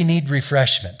really need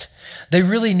refreshment. They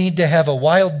really need to have a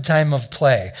wild time of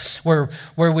play where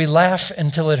we laugh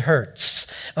until it hurts.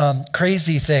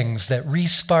 Crazy things that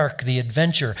re-spark the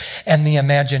adventure and the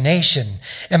imagination.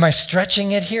 Am I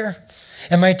stretching it here?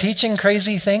 Am I teaching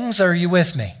crazy things? Or are you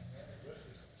with me?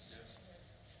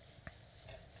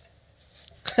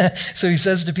 So he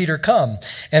says to Peter, come.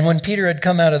 And when Peter had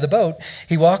come out of the boat,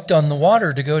 he walked on the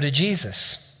water to go to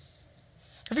Jesus.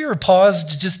 Have you ever paused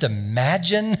to just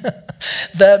imagine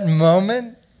that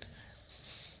moment?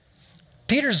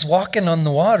 Peter's walking on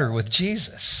the water with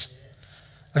Jesus.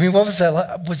 I mean, what was that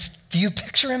like? Do you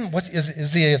picture him?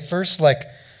 Is he at first like,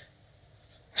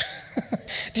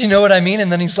 do you know what I mean?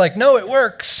 And then he's like, no, it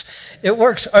works. It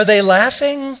works. Are they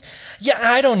laughing? Yeah,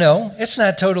 I don't know. It's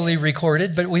not totally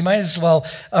recorded, but we might as well.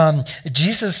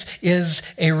 Jesus is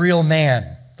a real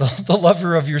man, the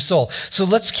lover of your soul. So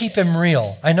let's keep him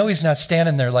real. I know he's not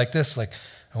standing there like this, like,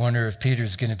 I wonder if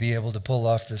Peter's going to be able to pull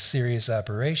off this serious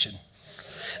operation.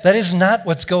 That is not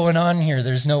what's going on here.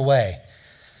 There's no way.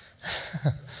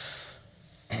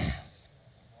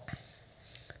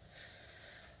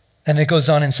 And it goes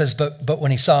on and says, but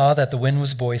when he saw that the wind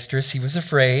was boisterous, he was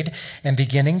afraid, and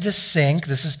beginning to sink,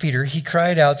 this is Peter, he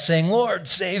cried out, saying, Lord,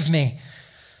 save me.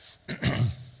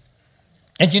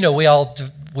 And you know,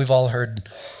 we've all heard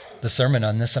the sermon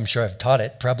on this. I'm sure I've taught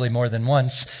it probably more than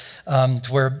once, to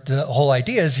where the whole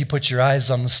idea is you put your eyes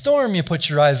on the storm, you put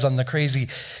your eyes on the crazy,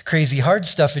 crazy hard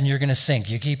stuff, and you're going to sink.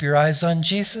 You keep your eyes on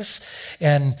Jesus,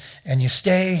 and you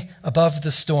stay above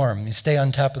the storm. You stay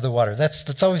on top of the water.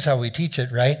 That's always how we teach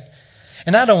it, right?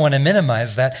 And I don't want to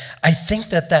minimize that. I think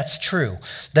that that's true.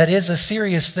 That is a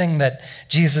serious thing that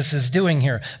Jesus is doing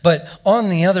here. But on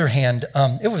the other hand,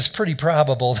 it was pretty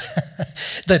probable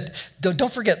that,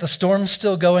 don't forget, the storm's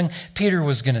still going. Peter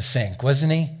was going to sink,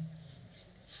 wasn't he?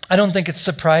 I don't think it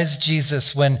surprised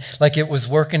Jesus when, like, it was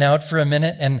working out for a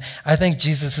minute. And I think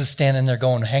Jesus is standing there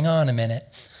going, hang on a minute.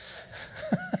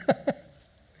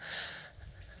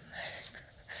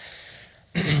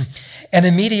 And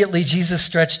immediately Jesus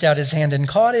stretched out his hand and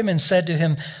caught him and said to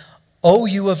him, "O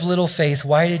you of little faith,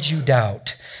 why did you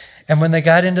doubt?" And when they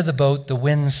got into the boat, the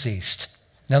wind ceased.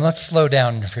 Now let's slow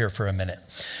down here for a minute.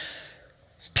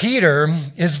 Peter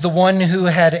is the one who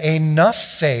had enough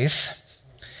faith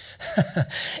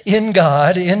in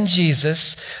God, in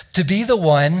Jesus, to be the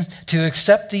one to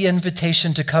accept the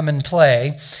invitation to come and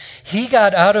play. He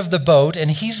got out of the boat,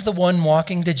 and he's the one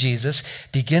walking to Jesus,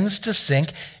 begins to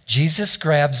sink. Jesus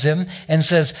grabs him and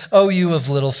says, "Oh, you of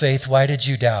little faith, why did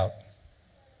you doubt?"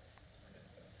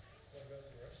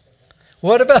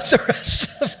 What about the rest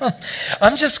of them?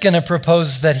 I'm just going to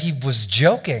propose that he was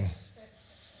joking.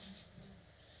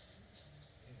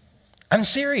 I'm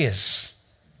serious.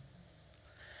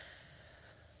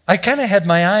 I kind of had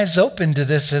my eyes open to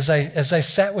this as I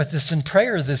sat with this in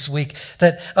prayer this week,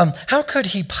 that how could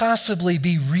he possibly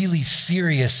be really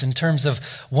serious in terms of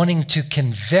wanting to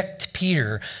convict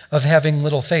Peter of having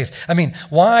little faith? I mean,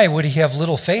 why would he have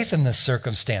little faith in this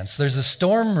circumstance? There's a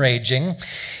storm raging.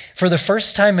 For the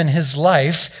first time in his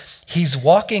life, he's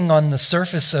walking on the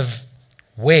surface of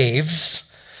waves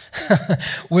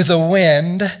with a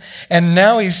wind, and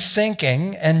now he's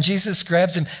sinking, and Jesus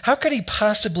grabs him. How could he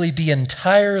possibly be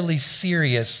entirely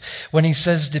serious when he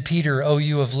says to Peter, "Oh,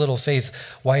 you of little faith,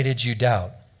 why did you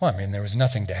doubt?" Well, I mean, there was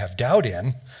nothing to have doubt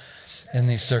in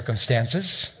these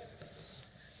circumstances.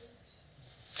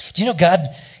 Do you know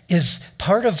God is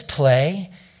part of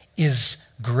play is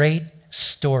great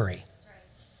story?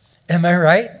 Am I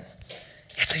right?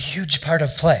 It's a huge part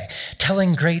of play,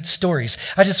 telling great stories.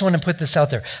 I just want to put this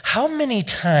out there. How many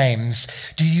times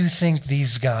do you think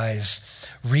these guys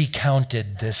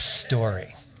recounted this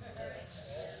story?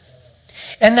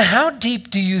 And how deep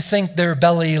do you think their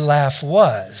belly laugh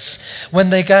was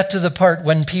when they got to the part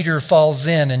when Peter falls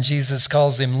in and Jesus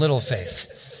calls him little faith?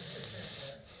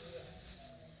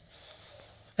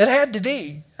 It had to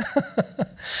be.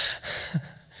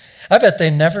 I bet they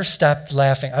never stopped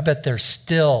laughing. I bet they're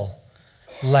still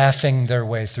laughing their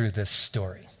way through this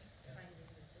story.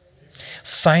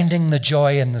 Finding the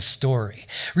joy in the story.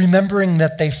 Remembering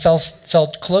that they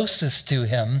felt closest to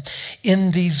him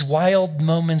in these wild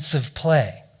moments of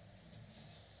play.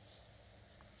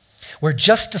 Where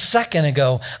just a second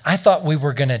ago, I thought we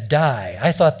were going to die.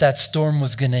 I thought that storm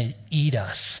was going to eat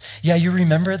us. Yeah, you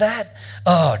remember that?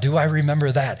 Oh, do I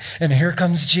remember that? And here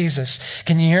comes Jesus.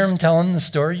 Can you hear him telling the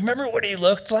story? You remember what he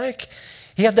looked like?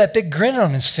 He had that big grin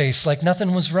on his face like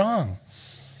nothing was wrong.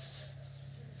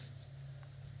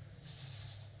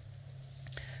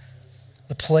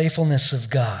 The playfulness of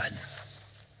God.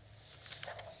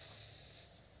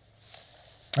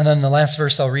 And then the last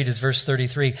verse I'll read is verse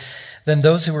 33. Then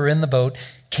those who were in the boat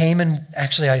came and,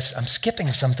 actually I'm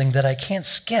skipping something that I can't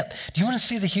skip. Do you want to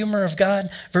see the humor of God?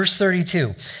 Verse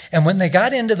 32. And when they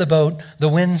got into the boat, the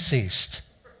wind ceased.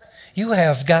 You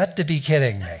have got to be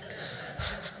kidding me.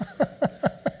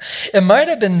 It might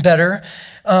have been better,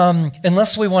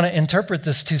 unless we want to interpret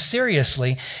this too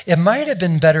seriously, it might have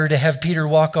been better to have Peter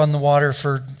walk on the water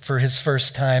for his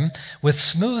first time with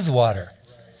smooth water.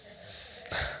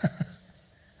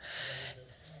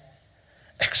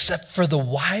 Except for the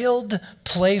wild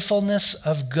playfulness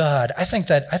of God. I think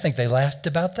they laughed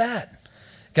about that.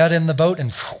 Got in the boat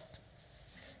and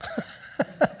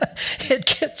it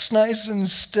gets nice and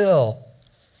still.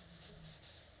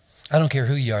 I don't care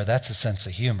who you are, that's a sense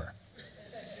of humor.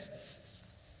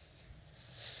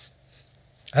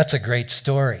 That's a great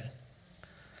story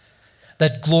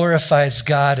that glorifies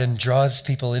God and draws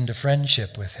people into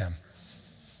friendship with him.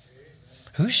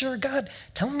 Who's your God?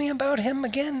 Tell me about him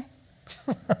again.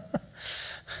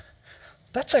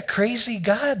 That's a crazy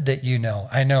God that you know.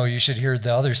 I know, you should hear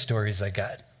the other stories I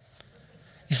got.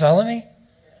 You follow me?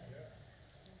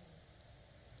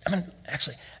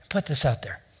 Actually, put this out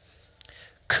there.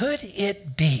 Could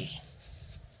it be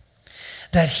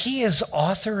that he is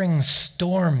authoring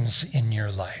storms in your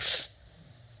life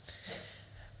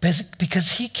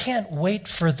because he can't wait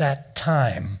for that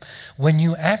time when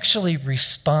you actually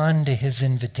respond to his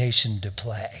invitation to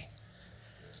play?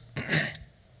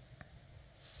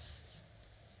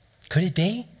 Could it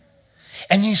be?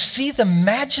 And you see the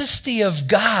majesty of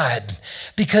God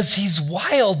because he's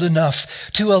wild enough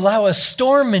to allow a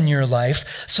storm in your life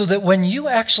so that when you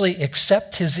actually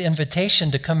accept his invitation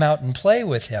to come out and play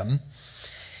with him,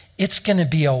 it's going to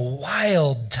be a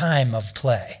wild time of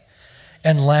play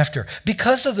and laughter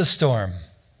because of the storm.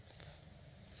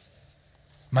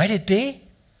 Might it be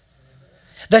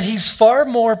that he's far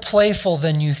more playful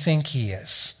than you think he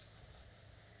is?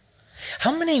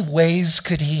 How many ways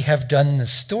could he have done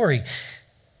this story?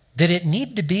 Did it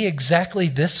need to be exactly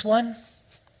this one?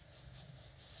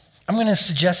 I'm going to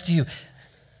suggest to you,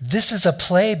 this is a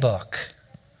playbook.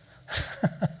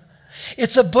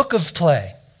 It's a book of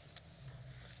play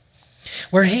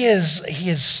where he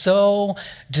is so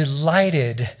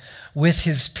delighted with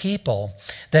his people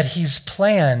that he's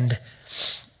planned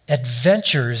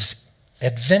adventures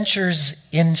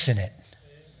infinite.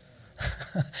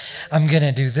 I'm going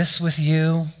to do this with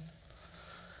you,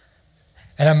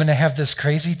 and I'm going to have this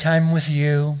crazy time with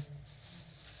you.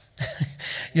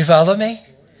 You follow me?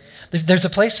 There's a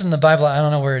place in the Bible, I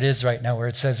don't know where it is right now, where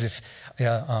it says if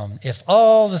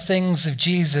all the things of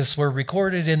Jesus were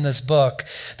recorded in this book,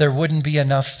 there wouldn't be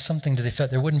enough, something to the effect,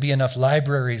 there wouldn't be enough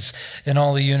libraries in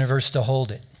all the universe to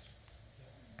hold it.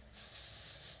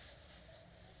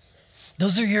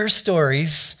 Those are your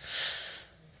stories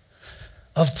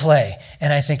of play.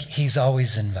 And I think he's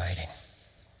always inviting.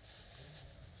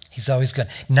 He's always good.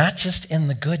 Not just in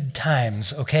the good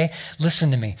times, okay?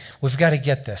 Listen to me. We've got to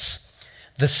get this.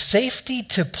 The safety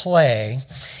to play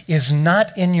is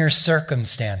not in your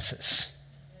circumstances.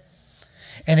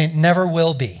 And it never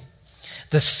will be.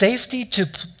 The safety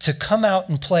to come out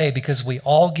and play, because we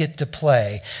all get to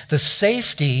play, the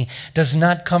safety does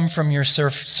not come from your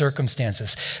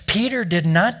circumstances. Peter did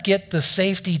not get the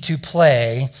safety to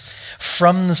play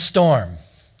from the storm,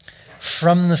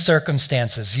 from the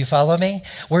circumstances. You follow me?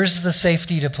 Where's the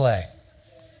safety to play?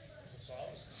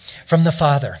 From the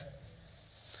Father.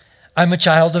 I'm a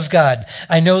child of God.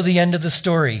 I know the end of the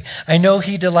story. I know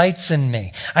he delights in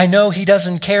me. I know he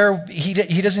doesn't care. He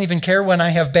doesn't even care when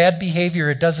I have bad behavior.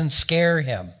 It doesn't scare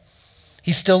him.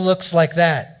 He still looks like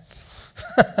that.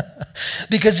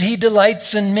 Because he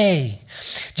delights in me.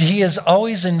 He is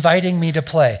always inviting me to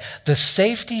play. The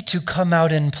safety to come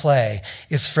out and play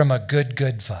is from a good,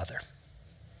 good Father.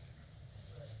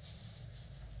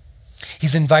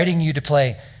 He's inviting you to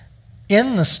play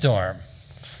in the storm,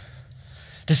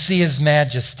 to see his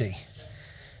majesty,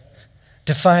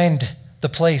 to find the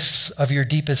place of your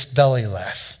deepest belly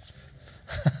laugh.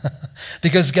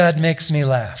 Because God makes me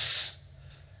laugh.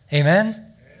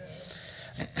 Amen?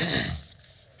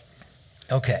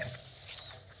 Okay.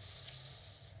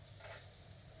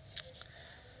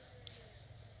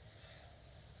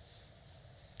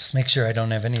 Just make sure I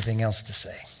don't have anything else to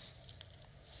say.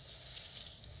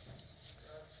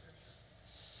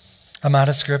 I'm out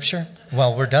of scripture?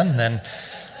 Well, we're done then.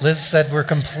 Liz said we're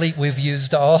complete. We've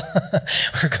used all.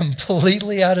 We're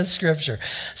completely out of scripture.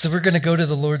 So we're going to go to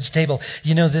the Lord's table.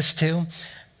 You know this too?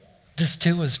 This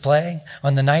too was play.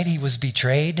 On the night he was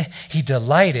betrayed, he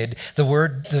delighted.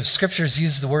 The scriptures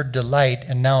use the word delight,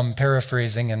 and now I'm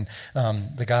paraphrasing in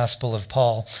the Gospel of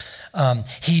Paul.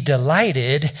 He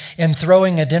delighted in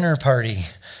throwing a dinner party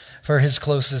for his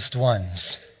closest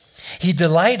ones. He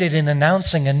delighted in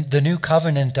announcing the new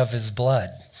covenant of his blood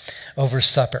over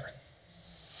supper.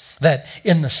 That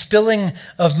in the spilling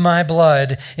of my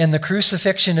blood, in the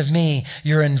crucifixion of me,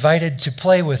 you're invited to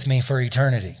play with me for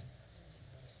eternity.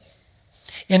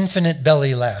 Infinite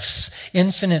belly laughs,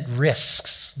 infinite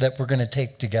risks that we're going to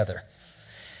take together.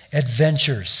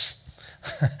 Adventures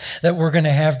that we're going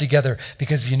to have together,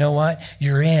 because you know what?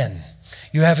 You're in.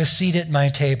 You have a seat at my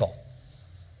table.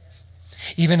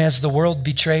 Even as the world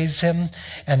betrays him,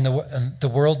 and the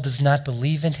world does not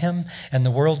believe in him, and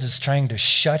the world is trying to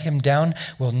shut him down,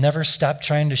 we'll never stop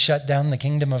trying to shut down the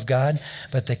kingdom of God,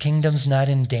 but the kingdom's not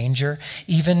in danger.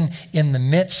 Even in the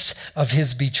midst of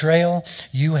his betrayal,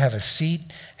 you have a seat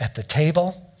at the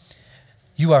table.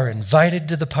 You are invited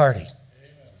to the party.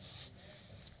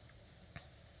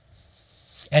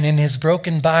 And in his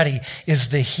broken body is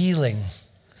the healing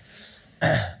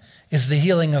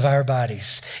of our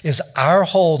bodies, is our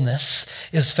wholeness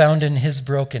is found in his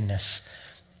brokenness,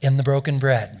 in the broken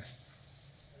bread.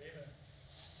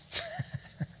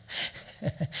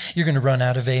 You're going to run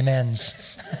out of amens.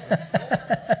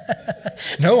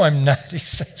 No, I'm not, he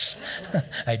says.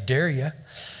 I dare you.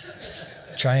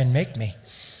 Try and make me.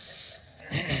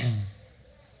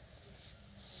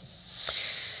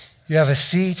 You have a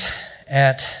seat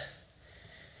at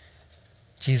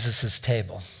Jesus'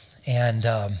 table. And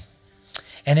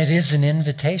it is an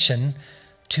invitation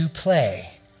to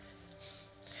play.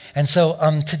 And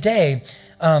so today,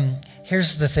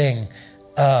 here's the thing.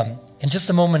 In just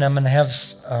a moment, I'm going to have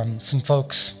some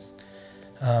folks,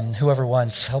 whoever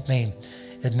wants, help me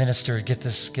administer, get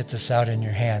this out in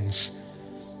your hands.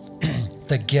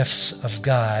 The gifts of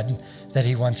God that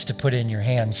he wants to put in your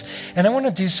hands. And I want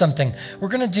to do something. We're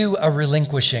going to do a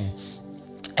relinquishing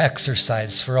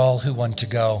exercise for all who want to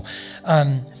go.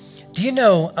 Do you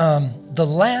know the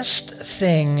last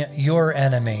thing your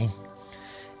enemy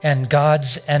and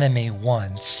God's enemy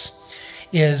wants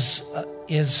is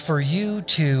for you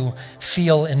to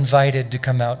feel invited to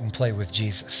come out and play with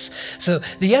Jesus? So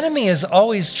the enemy is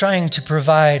always trying to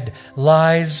provide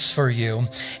lies for you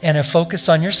and a focus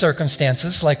on your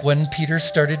circumstances, like when Peter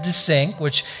started to sink,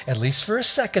 which at least for a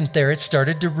second there, it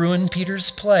started to ruin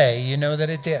Peter's play. You know that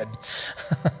it did.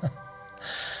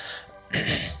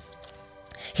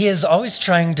 He is always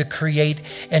trying to create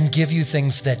and give you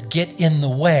things that get in the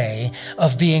way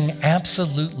of being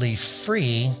absolutely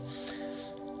free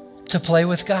to play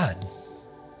with God.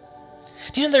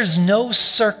 Do you know there's no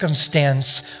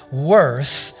circumstance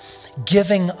worth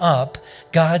giving up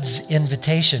God's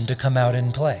invitation to come out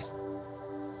and play?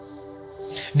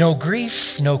 No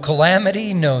grief, no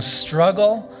calamity, no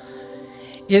struggle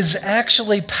is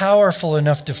actually powerful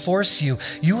enough to force you.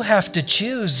 You have to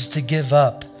choose to give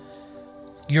up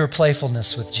your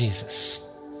playfulness with Jesus.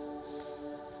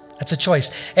 That's a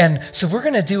choice. And so we're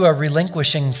going to do a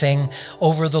relinquishing thing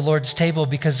over the Lord's table,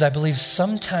 because I believe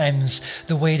sometimes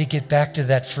the way to get back to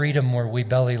that freedom where we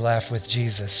belly laugh with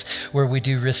Jesus, where we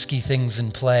do risky things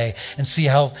and play and see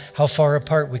how far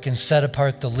apart we can set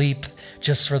apart the leap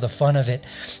just for the fun of it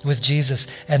with Jesus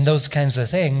and those kinds of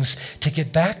things, to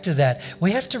get back to that,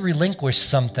 we have to relinquish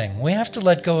something. We have to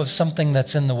let go of something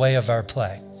that's in the way of our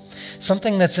play.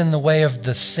 Something that's in the way of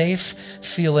the safe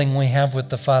feeling we have with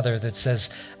the Father that says,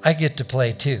 I get to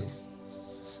play too.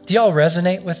 Do y'all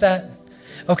resonate with that?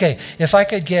 Okay, if I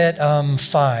could get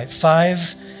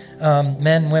five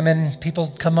men, women,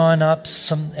 people, come on up,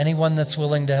 anyone that's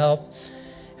willing to help,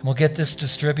 and we'll get this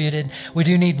distributed. We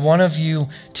do need one of you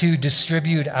to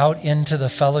distribute out into the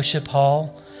fellowship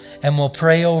hall, and we'll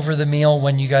pray over the meal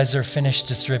when you guys are finished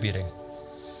distributing.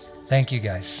 Thank you,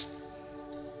 guys.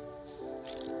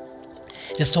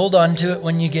 Just hold on to it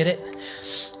when you get it.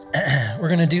 We're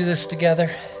going to do this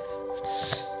together.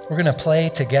 We're going to play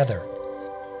together.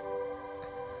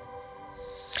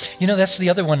 You know, that's the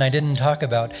other one I didn't talk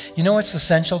about. You know what's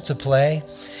essential to play?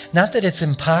 Not that it's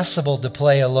impossible to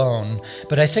play alone,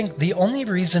 but I think the only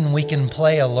reason we can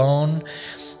play alone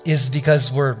is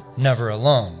because we're never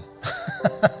alone.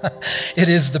 It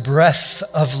is the breath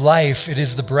of life. It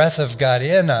is the breath of God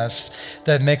in us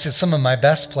that makes it. Some of my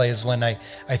best plays when I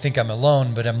think I'm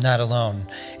alone, but I'm not alone.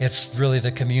 It's really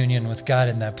the communion with God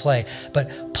in that play.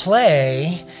 But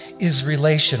play is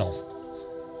relational.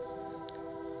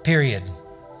 Period.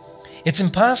 It's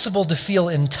impossible to feel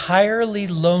entirely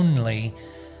lonely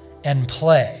and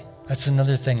play. That's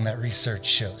another thing that research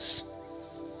shows.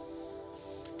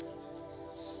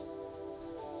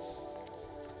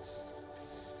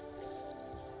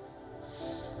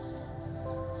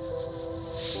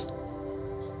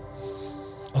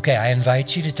 Okay, I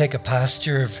invite you to take a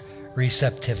posture of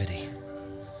receptivity.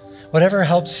 Whatever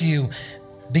helps you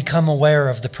become aware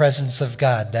of the presence of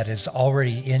God that is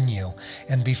already in you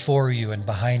and before you and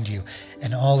behind you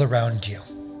and all around you.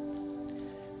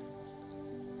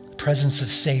 Presence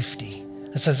of safety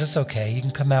that says it's okay, you can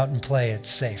come out and play,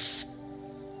 it's safe.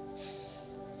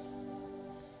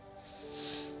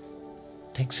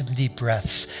 Take some deep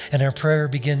breaths, and our prayer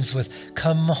begins with,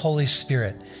 "Come, Holy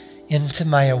Spirit, into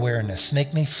my awareness.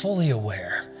 Make me fully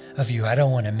aware of you. I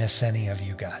don't want to miss any of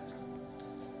you, God."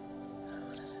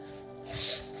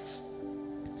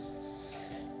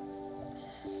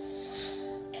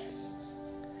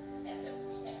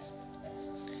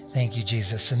 Thank you,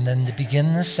 Jesus. And then to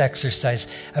begin this exercise,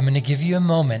 I'm going to give you a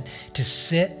moment to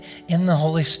sit in the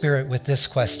Holy Spirit with this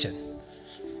question.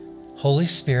 Holy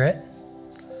Spirit,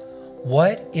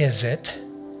 what is it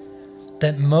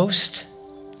that most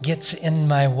gets in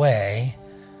my way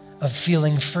of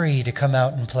feeling free to come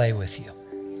out and play with you,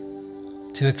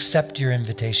 to accept your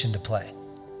invitation to play?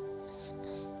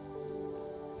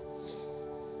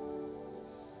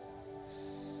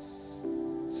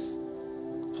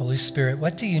 Holy Spirit,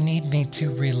 what do you need me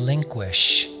to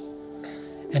relinquish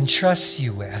and trust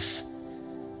you with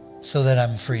so that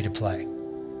I'm free to play?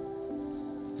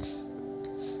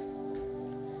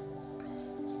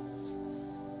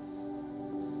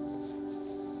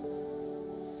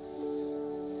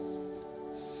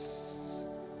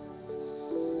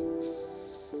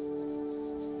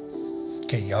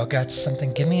 Okay, y'all got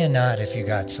something? Give me a nod if you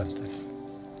got something.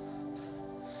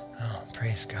 Oh,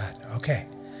 praise God. Okay.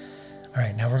 All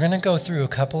right, now we're going to go through a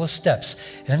couple of steps,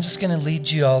 and I'm just going to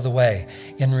lead you all the way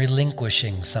in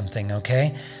relinquishing something,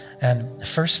 okay? And the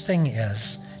first thing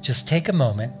is just take a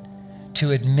moment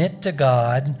to admit to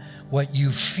God what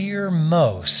you fear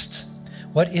most.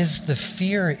 What is the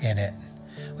fear in it?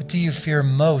 What do you fear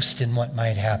most in what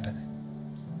might happen?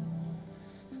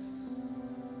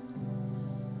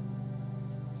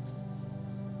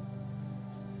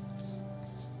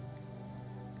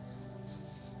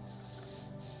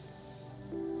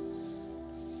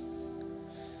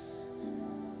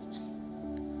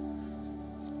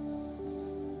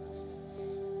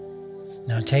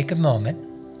 Now take a moment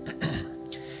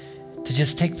to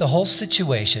just take the whole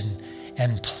situation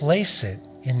and place it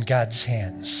in God's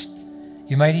hands.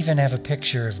 You might even have a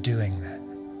picture of doing that.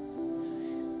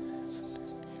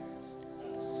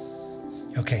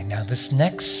 Okay, now this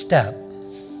next step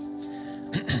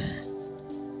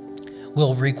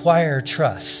will require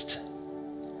trust.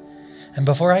 And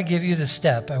before I give you the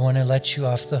step, I want to let you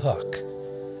off the hook.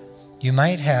 You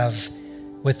might have,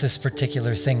 with this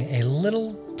particular thing, a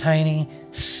little tiny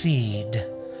seed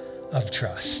of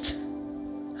trust.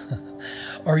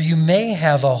 Or you may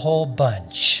have a whole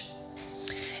bunch.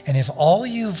 And if all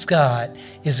you've got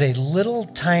is a little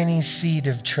tiny seed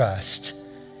of trust,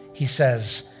 he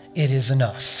says, it is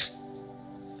enough.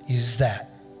 Use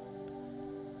that.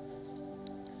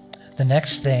 The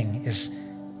next thing is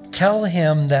tell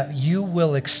him that you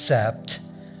will accept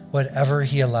whatever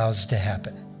he allows to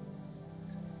happen.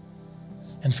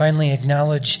 And finally,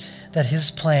 acknowledge that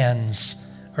his plans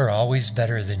are always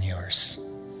better than yours.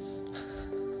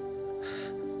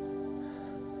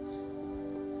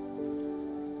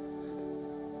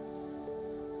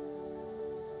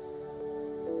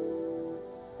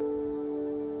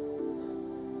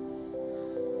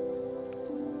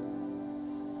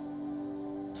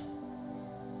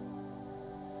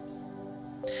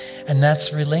 And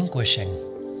that's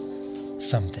relinquishing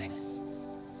something.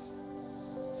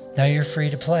 Now you're free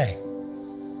to play.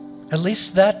 At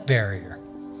least that barrier.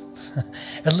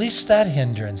 At least that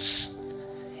hindrance.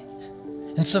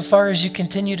 Insofar as you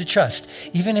continue to trust,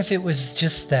 even if it was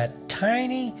just that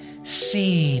tiny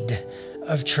seed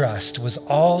of trust was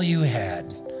all you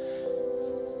had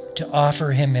to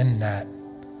offer him in that,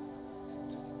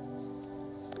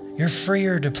 you're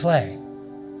freer to play.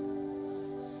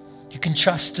 You can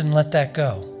trust and let that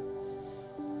go.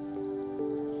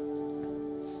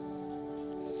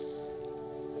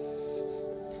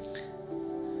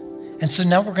 And so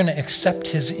now we're going to accept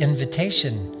his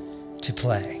invitation to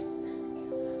play.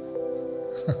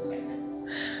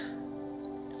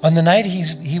 On the night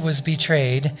he was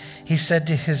betrayed, he said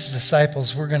to his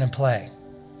disciples, we're going to play.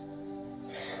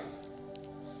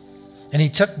 And he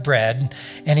took bread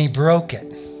and he broke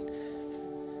it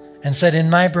and said, in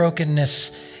my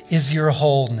brokenness is your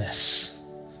wholeness.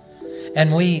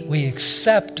 And we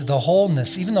accept the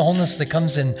wholeness, even the wholeness that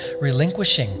comes in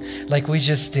relinquishing, like we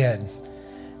just did.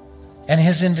 And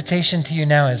his invitation to you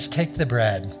now is take the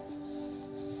bread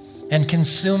and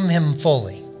consume him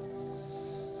fully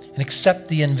and accept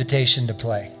the invitation to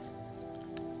play.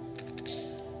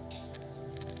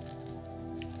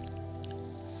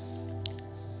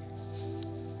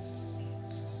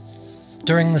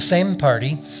 During the same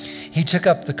party, he took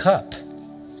up the cup.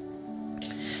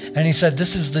 And he said,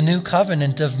 "This is the new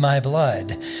covenant of my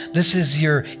blood. This is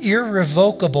your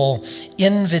irrevocable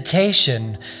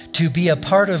invitation to be a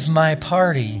part of my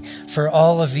party for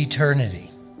all of eternity."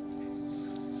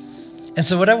 And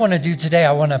so what I want to do today,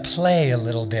 I want to play a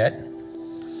little bit.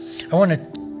 I want to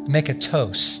make a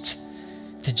toast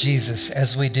to Jesus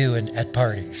as we do at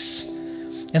parties.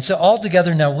 And so all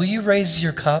together now, will you raise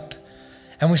your cup?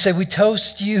 And we say, we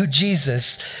toast you,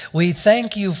 Jesus. We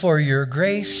thank you for your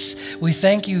grace. We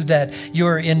thank you that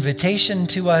your invitation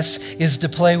to us is to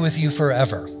play with you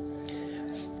forever.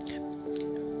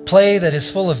 Play that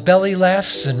is full of belly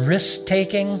laughs and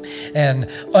risk-taking and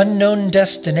unknown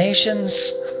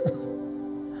destinations.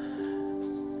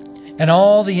 And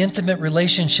all the intimate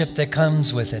relationship that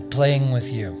comes with it, playing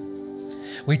with you.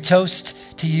 We toast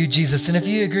to you, Jesus. And if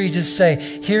you agree, just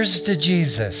say, "Here's to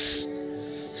Jesus."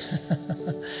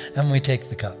 And we take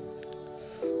the cup.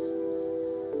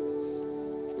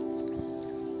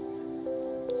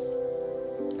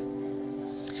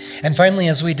 And finally,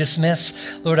 as we dismiss,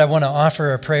 Lord, I want to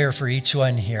offer a prayer for each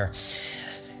one here.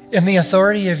 In the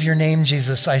authority of your name,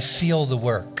 Jesus, I seal the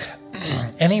work.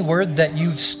 Any word that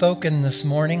you've spoken this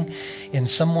morning in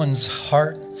someone's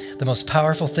heart, the most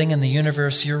powerful thing in the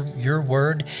universe, your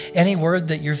word, any word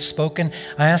that you've spoken,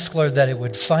 I ask, Lord, that it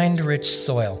would find rich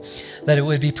soil, that it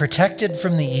would be protected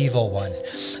from the evil one,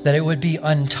 that it would be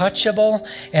untouchable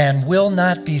and will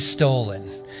not be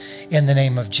stolen in the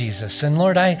name of Jesus. And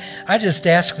Lord, I just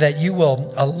ask that you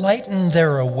will lighten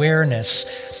their awareness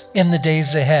in the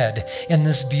days ahead, in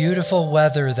this beautiful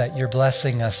weather that you're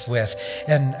blessing us with.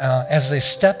 And as they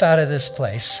step out of this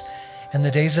place in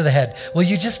the days ahead, will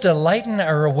you just lighten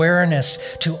our awareness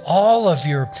to all of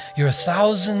your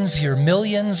thousands, your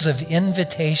millions of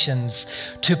invitations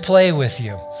to play with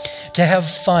you, to have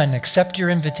fun, accept your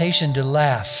invitation to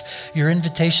laugh, your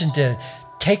invitation to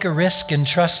take a risk and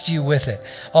trust you with it.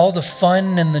 All the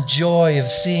fun and the joy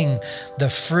of seeing the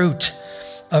fruit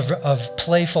of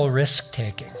playful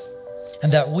risk-taking.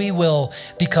 And that we will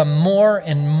become more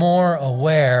and more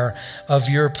aware of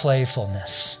your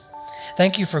playfulness.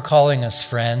 Thank you for calling us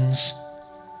friends.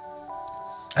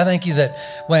 I thank you that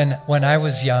when I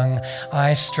was young,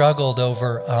 I struggled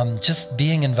over just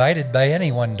being invited by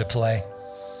anyone to play.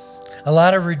 A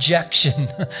lot of rejection.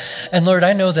 And Lord,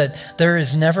 I know that there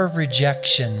is never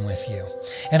rejection with you.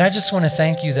 And I just want to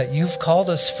thank you that you've called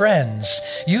us friends.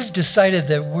 You've decided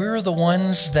that we're the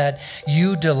ones that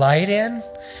you delight in,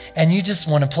 and you just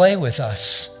want to play with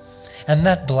us. And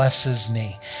that blesses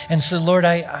me. And so, Lord,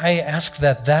 I ask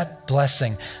that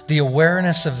blessing, the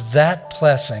awareness of that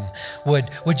blessing would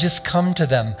just come to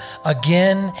them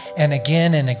again and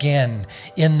again and again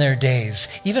in their days,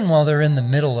 even while they're in the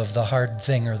middle of the hard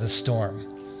thing or the storm.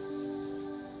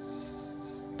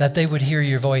 That they would hear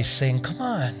your voice saying, "Come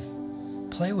on,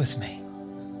 play with me."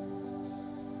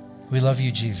 We love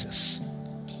you, Jesus.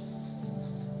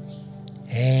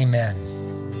 Amen.